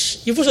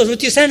以弗所书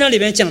第3章里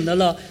边讲到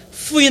了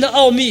福音的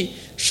奥秘，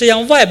是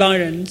让外邦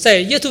人在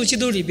耶稣基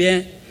督里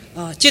边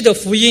借着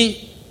福音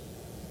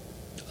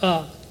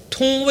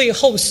同为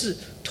后嗣，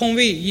同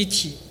为一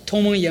体，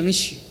同蒙应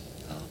许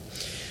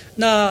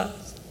那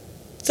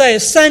在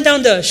3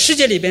章的10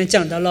节里边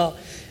讲到了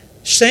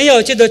神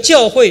要借着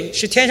教会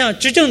是天上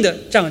执政的、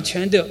掌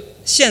权的，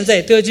现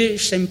在得知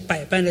神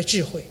百般的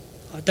智慧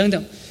等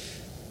等。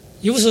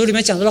以弗所书里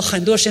面讲到了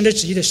很多神的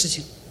旨意的事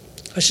情。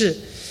可是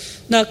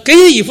那根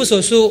据以弗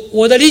所书，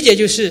我的理解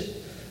就是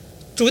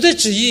主的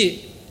旨意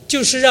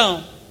就是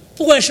让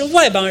不管是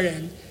外邦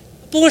人，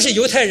不管是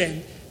犹太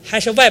人还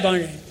是外邦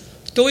人，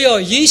都要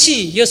因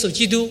信耶稣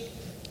基督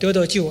得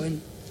到救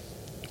恩。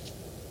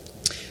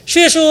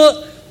所以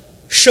说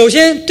首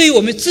先对于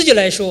我们自己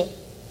来说，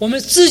我们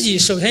自己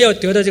首先要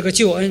得到这个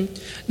救恩，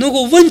能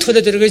够稳妥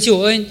的得这个救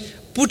恩，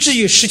不至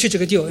于失去这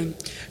个救恩。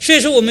所以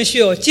说我们需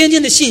要坚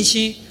定的信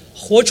心，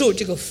活出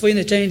这个福音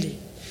的真理。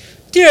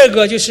第2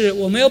个就是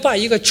我们要把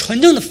一个纯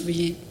正的福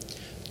音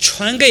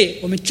传给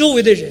我们周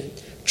围的人，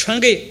传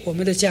给我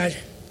们的家人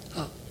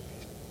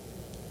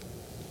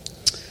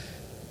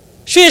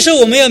所以说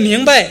我们要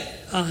明白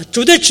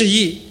主的旨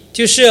意，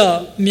就是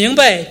要明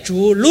白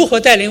主如何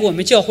带领我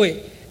们教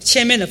会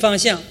前面的方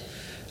向，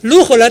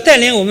如何来带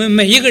领我们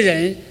每一个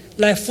人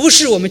来服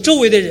侍我们周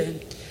围的人，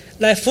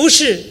来服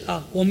侍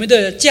我们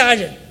的家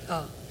人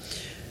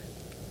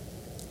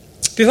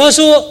比方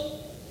说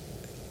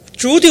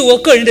主对我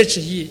个人的旨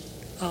意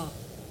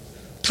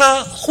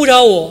他呼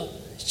召我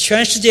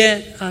全时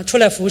间出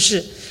来服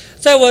侍。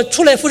在我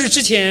出来服侍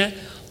之前，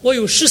我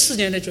有14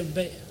年的准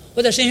备，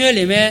我在神学院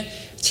里面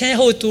前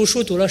后读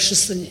书读了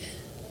14年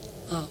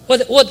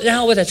然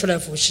后我才出来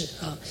服侍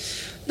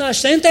那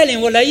神带领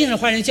我来印圣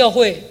华人教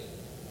会，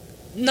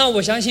那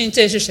我相信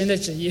这是神的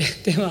旨意，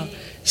对吗？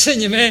是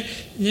你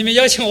们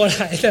邀请我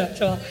来的，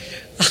是吧？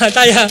啊，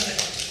大家，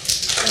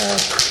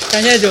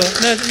感谢主。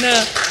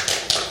那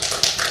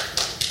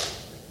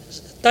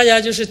大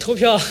家就是投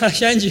票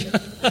选举，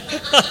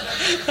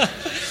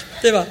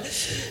对吧？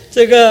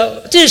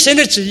这是神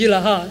的旨意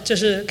了哈，这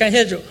是感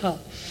谢主哈。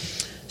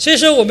所以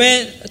说，我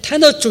们谈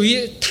到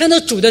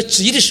主的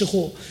旨意的时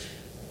候，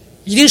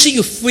一定是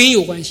与福音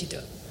有关系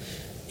的，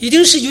一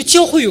定是与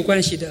教会有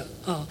关系的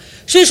啊。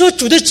所以说，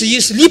主的旨意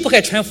是离不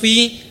开传福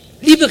音，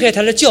离不开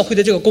他的教会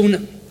的这个功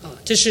能啊。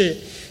所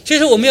以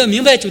说，我们要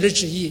明白主的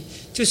旨意，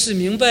就是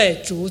明白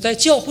主在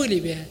教会里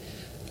边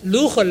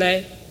如何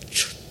来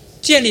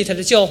建立他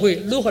的教会，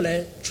如何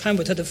来传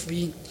播他的福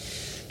音。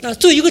那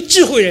作为一个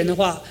智慧人的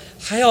话，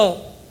还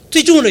要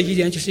最重要的一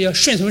点就是要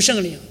顺从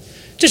圣灵。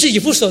这是以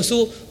弗所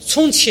书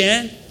从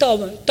前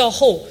到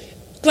后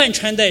贯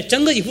穿在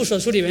整个以弗所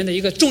书里面的一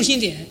个中心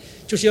点，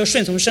就是要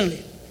顺从圣灵。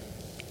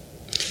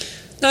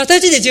那在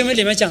这节经文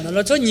里面讲到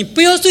了，说你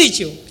不要醉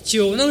酒，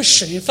酒能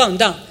使人放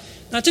荡。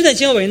那这段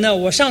经文呢，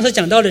我上次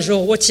讲到的时候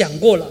我讲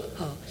过了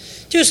啊，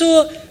就是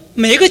说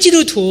每个基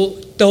督徒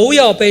都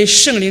要被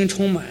圣灵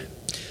充满。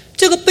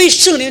这个被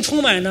圣灵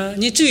充满呢，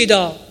你注意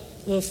到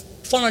我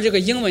放了这个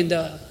英文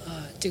的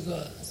这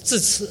个字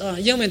词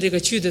英文这个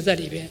句子在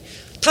里边，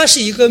它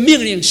是一个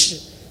命令式，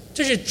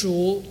这是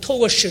主透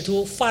过使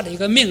徒发的一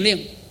个命令，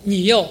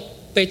你要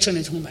被圣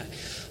灵充满。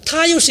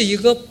它又是一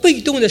个被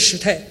动的时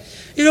态，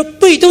也就是说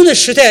被动的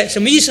时态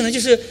什么意思呢？就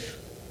是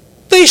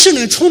被圣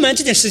灵充满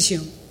这件事情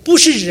不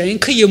是人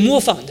可以模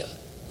仿的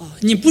啊！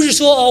你不是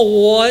说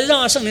我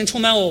让圣灵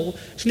充满我，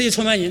圣灵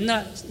充满你，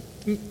那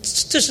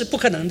这是不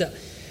可能的，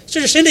这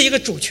是神的一个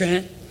主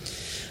权。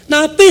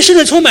那被圣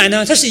灵充满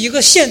呢，它是一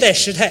个现在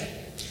时态，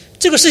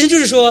这个事情就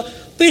是说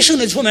被圣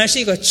灵充满是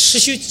一个持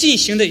续进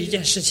行的一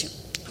件事情。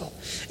好，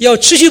要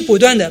持续不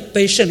断的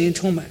被圣灵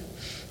充满。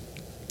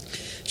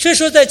所以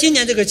说在今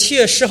年这个7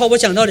月10号我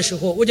讲到的时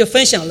候，我就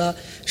分享了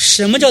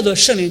什么叫做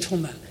圣灵充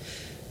满。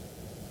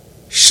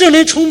圣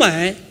灵充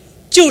满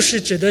就是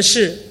指的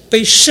是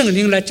被圣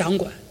灵来掌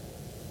管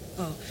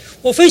啊。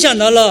我分享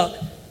到了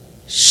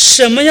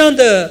什么样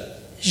的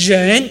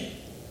人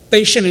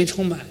被圣灵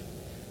充满，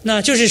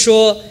那就是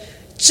说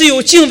只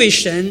有敬畏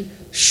神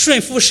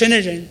顺服神的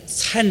人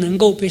才能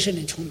够被圣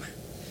灵充满。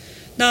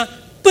那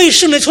被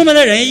圣灵充满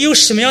的人有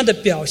什么样的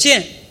表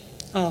现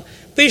啊？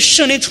被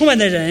圣灵充满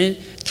的人，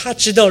他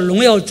知道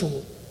荣耀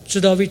主，知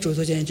道为主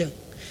做见证。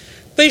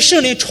被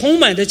圣灵充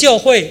满的教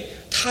会，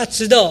他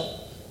知道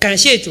感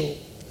谢主，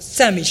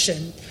赞美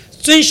神，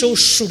遵守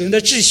属灵的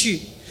秩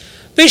序。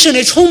被圣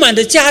灵充满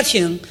的家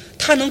庭，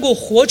他能够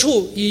活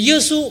出以耶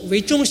稣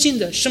为中心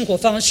的生活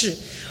方式，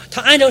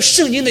他按照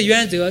圣经的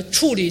原则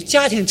处理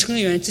家庭成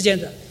员之间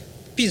的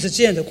彼此之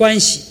间的关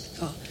系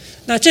啊。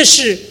那这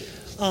是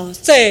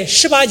在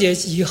18节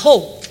以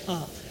后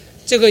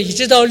这个一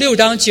直到6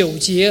章9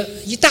节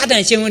一大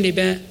段经文里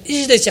边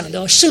一直在讲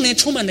到圣灵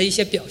充满的一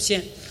些表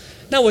现。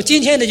那我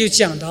今天呢就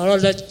讲到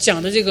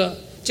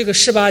这个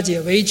18节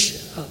为止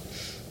啊。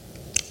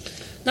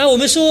那我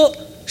们说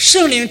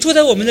圣灵住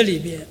在我们的里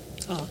边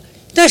啊，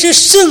但是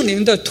圣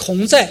灵的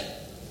同在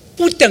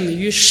不等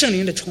于圣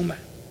灵的充满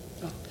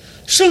啊。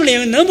圣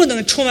灵能不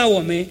能充满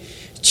我们，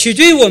取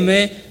决于我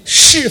们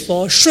是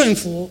否顺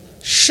服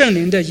圣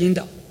灵的引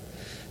导。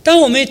当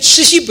我们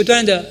持续不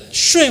断的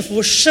顺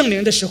服圣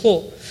灵的时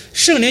候，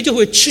圣灵就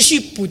会持续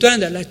不断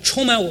的来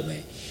充满我们，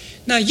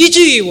那以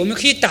至于我们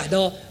可以达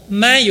到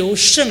满有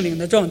圣灵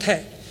的状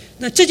态。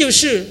那这就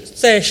是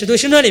在使徒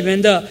行传里面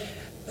的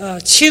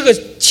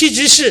七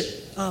执事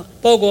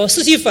包括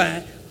司提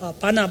反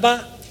巴拿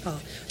巴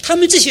他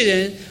们这些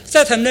人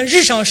在他们的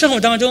日常生活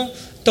当中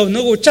都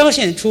能够彰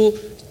显出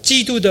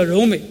基督的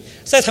荣美，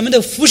在他们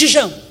的服事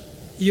上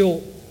有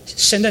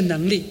神的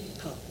能力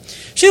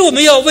所以我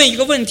们要问一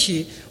个问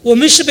题，我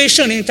们是被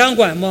圣灵掌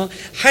管吗？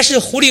还是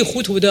糊里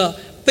糊涂的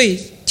被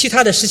其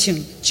他的事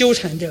情纠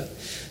缠着？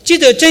记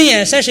得箴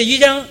言31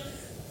章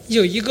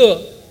有一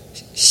个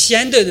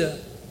贤德的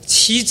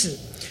妻子，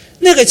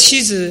那个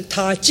妻子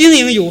她经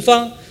营有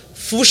方，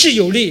服事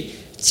有力，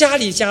家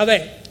里家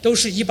外都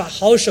是一把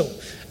好手，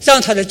让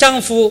她的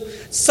丈夫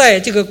在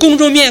这个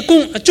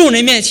众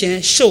人面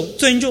前受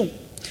尊重。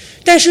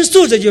但是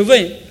作者就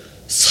问，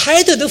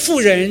才德的妇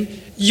人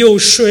有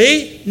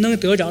谁能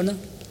得着呢？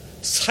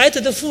才德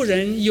的妇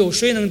人有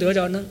谁能得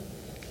着呢？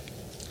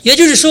也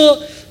就是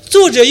说，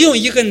作者用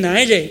一个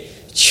男人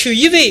娶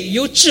一位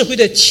有智慧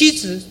的妻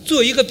子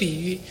做一个比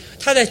喻，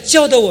他在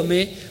教导我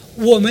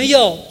们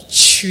要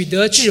取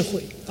得智慧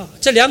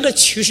这两个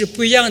取是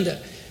不一样的。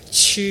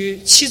娶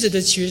妻子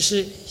的取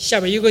是下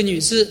边有个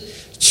女字，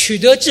取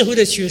得智慧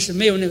的取是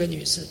没有那个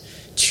女字，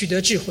取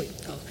得智慧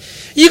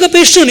一个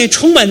被圣灵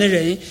充满的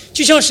人，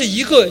就像是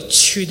一个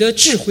取得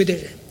智慧的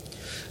人。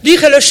离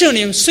开了圣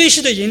灵随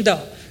时的引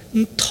导，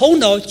头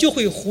脑就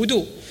会糊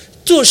涂，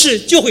做事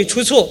就会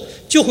出错，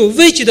就会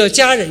危及到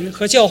家人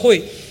和教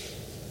会。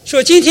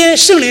说今天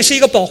圣灵是一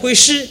个保惠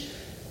师，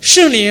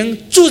圣灵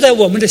住在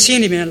我们的心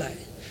里面来，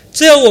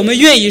只要我们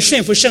愿意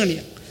顺服圣灵，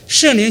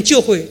圣灵就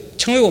会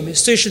成为我们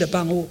随时的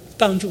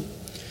帮助。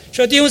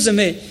说弟兄姊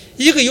妹，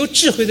一个有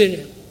智慧的人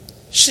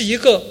是一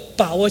个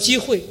把握机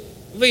会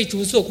为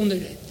主做工的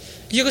人，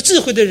一个智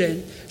慧的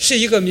人是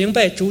一个明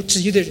白主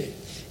旨意的人，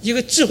一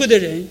个智慧的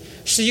人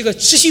是一个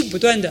持续不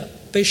断的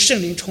被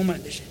圣灵充满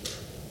的人。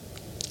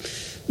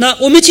那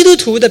我们基督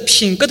徒的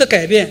品格的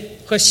改变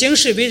和行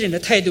事为人的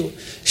态度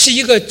是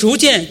一个逐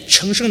渐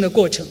成圣的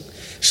过程，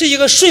是一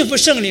个顺服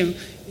圣灵，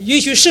允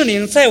许圣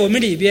灵在我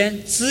们里边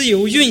自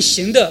由运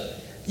行的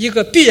一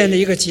个必然的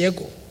一个结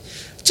果。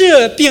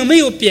这并没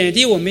有贬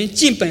低我们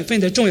尽本分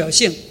的重要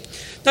性。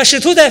那使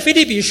徒在腓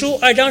立比书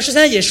2章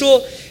13也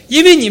说，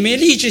因为你们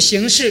立志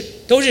行事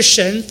都是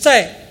神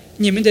在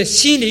你们的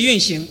心里运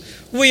行，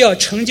为要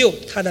成就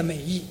他的美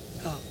意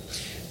啊。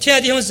亲爱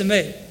的弟兄姊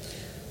妹，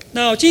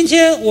那今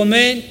天我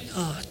们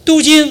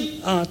读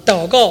经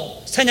祷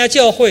告参加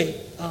教会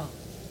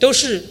都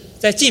是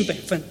在尽本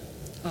分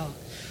啊。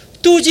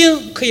读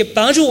经可以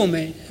帮助我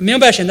们明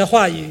白神的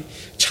话语，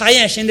查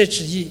验神的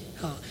旨意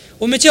啊。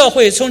我们教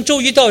会从周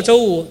一到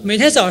周五每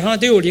天早上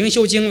都有灵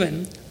修经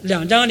文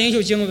，2章灵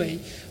修经文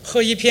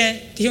和一篇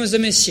弟兄姊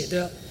妹写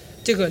的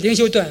这个灵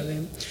修短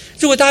文。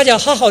如果大家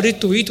好好的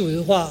读一读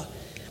的话，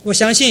我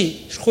相信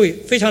会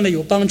非常的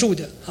有帮助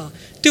的啊，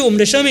对我们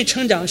的生命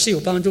成长是有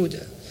帮助的。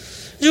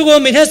如果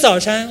每天早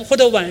晨或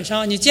者晚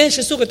上你坚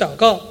持做个祷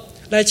告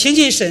来亲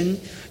近神，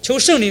求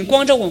圣灵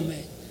光照我们，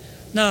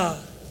那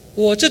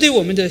这对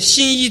我们的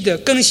心意的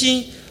更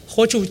新，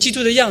活出基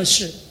督的样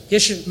式也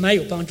是蛮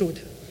有帮助的。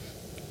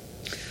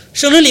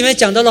圣经里面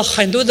讲到了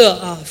很多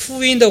的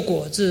福音的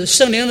果子、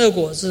圣灵的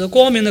果子、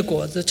光明的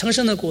果子、成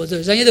圣的果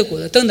子、仁义的果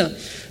子等等，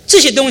这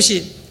些东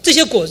西，这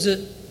些果子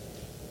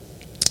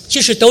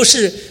其实都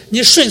是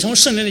你顺从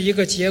圣灵的一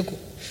个结果。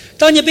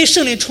当你被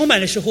圣灵充满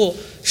的时候，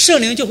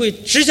圣灵就会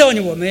指教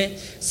我们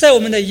在我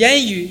们的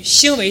言语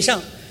行为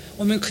上，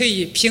我们可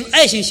以凭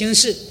爱心行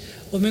事，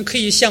我们可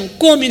以像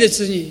光明的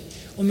子女，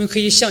我们可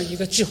以像一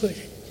个智慧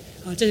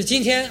人这是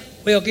今天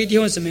我要给弟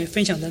兄姊妹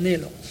分享的内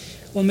容。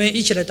我们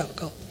一起来祷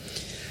告。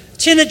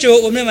亲爱的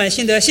主，我们满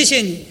心的谢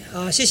谢你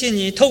谢谢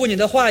你透过你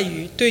的话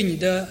语对你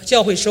的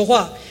教会说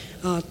话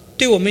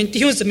对我们弟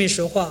兄姊妹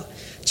说话。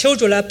求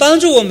主来帮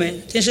助我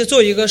们，真是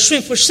做一个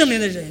顺服圣灵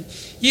的人，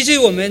以至于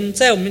我们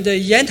在我们的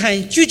言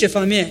谈举止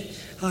方面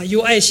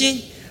有爱心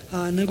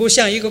能够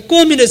像一个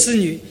光明的子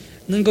女，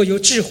能够有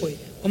智慧。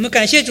我们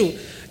感谢主，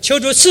求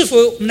主赐福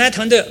我们南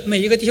堂的每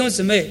一个弟兄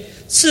姊妹，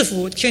赐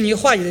福听你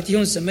话语的弟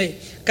兄姊妹。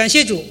感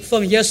谢主，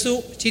奉耶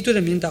稣基督的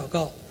名祷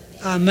告，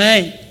阿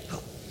们。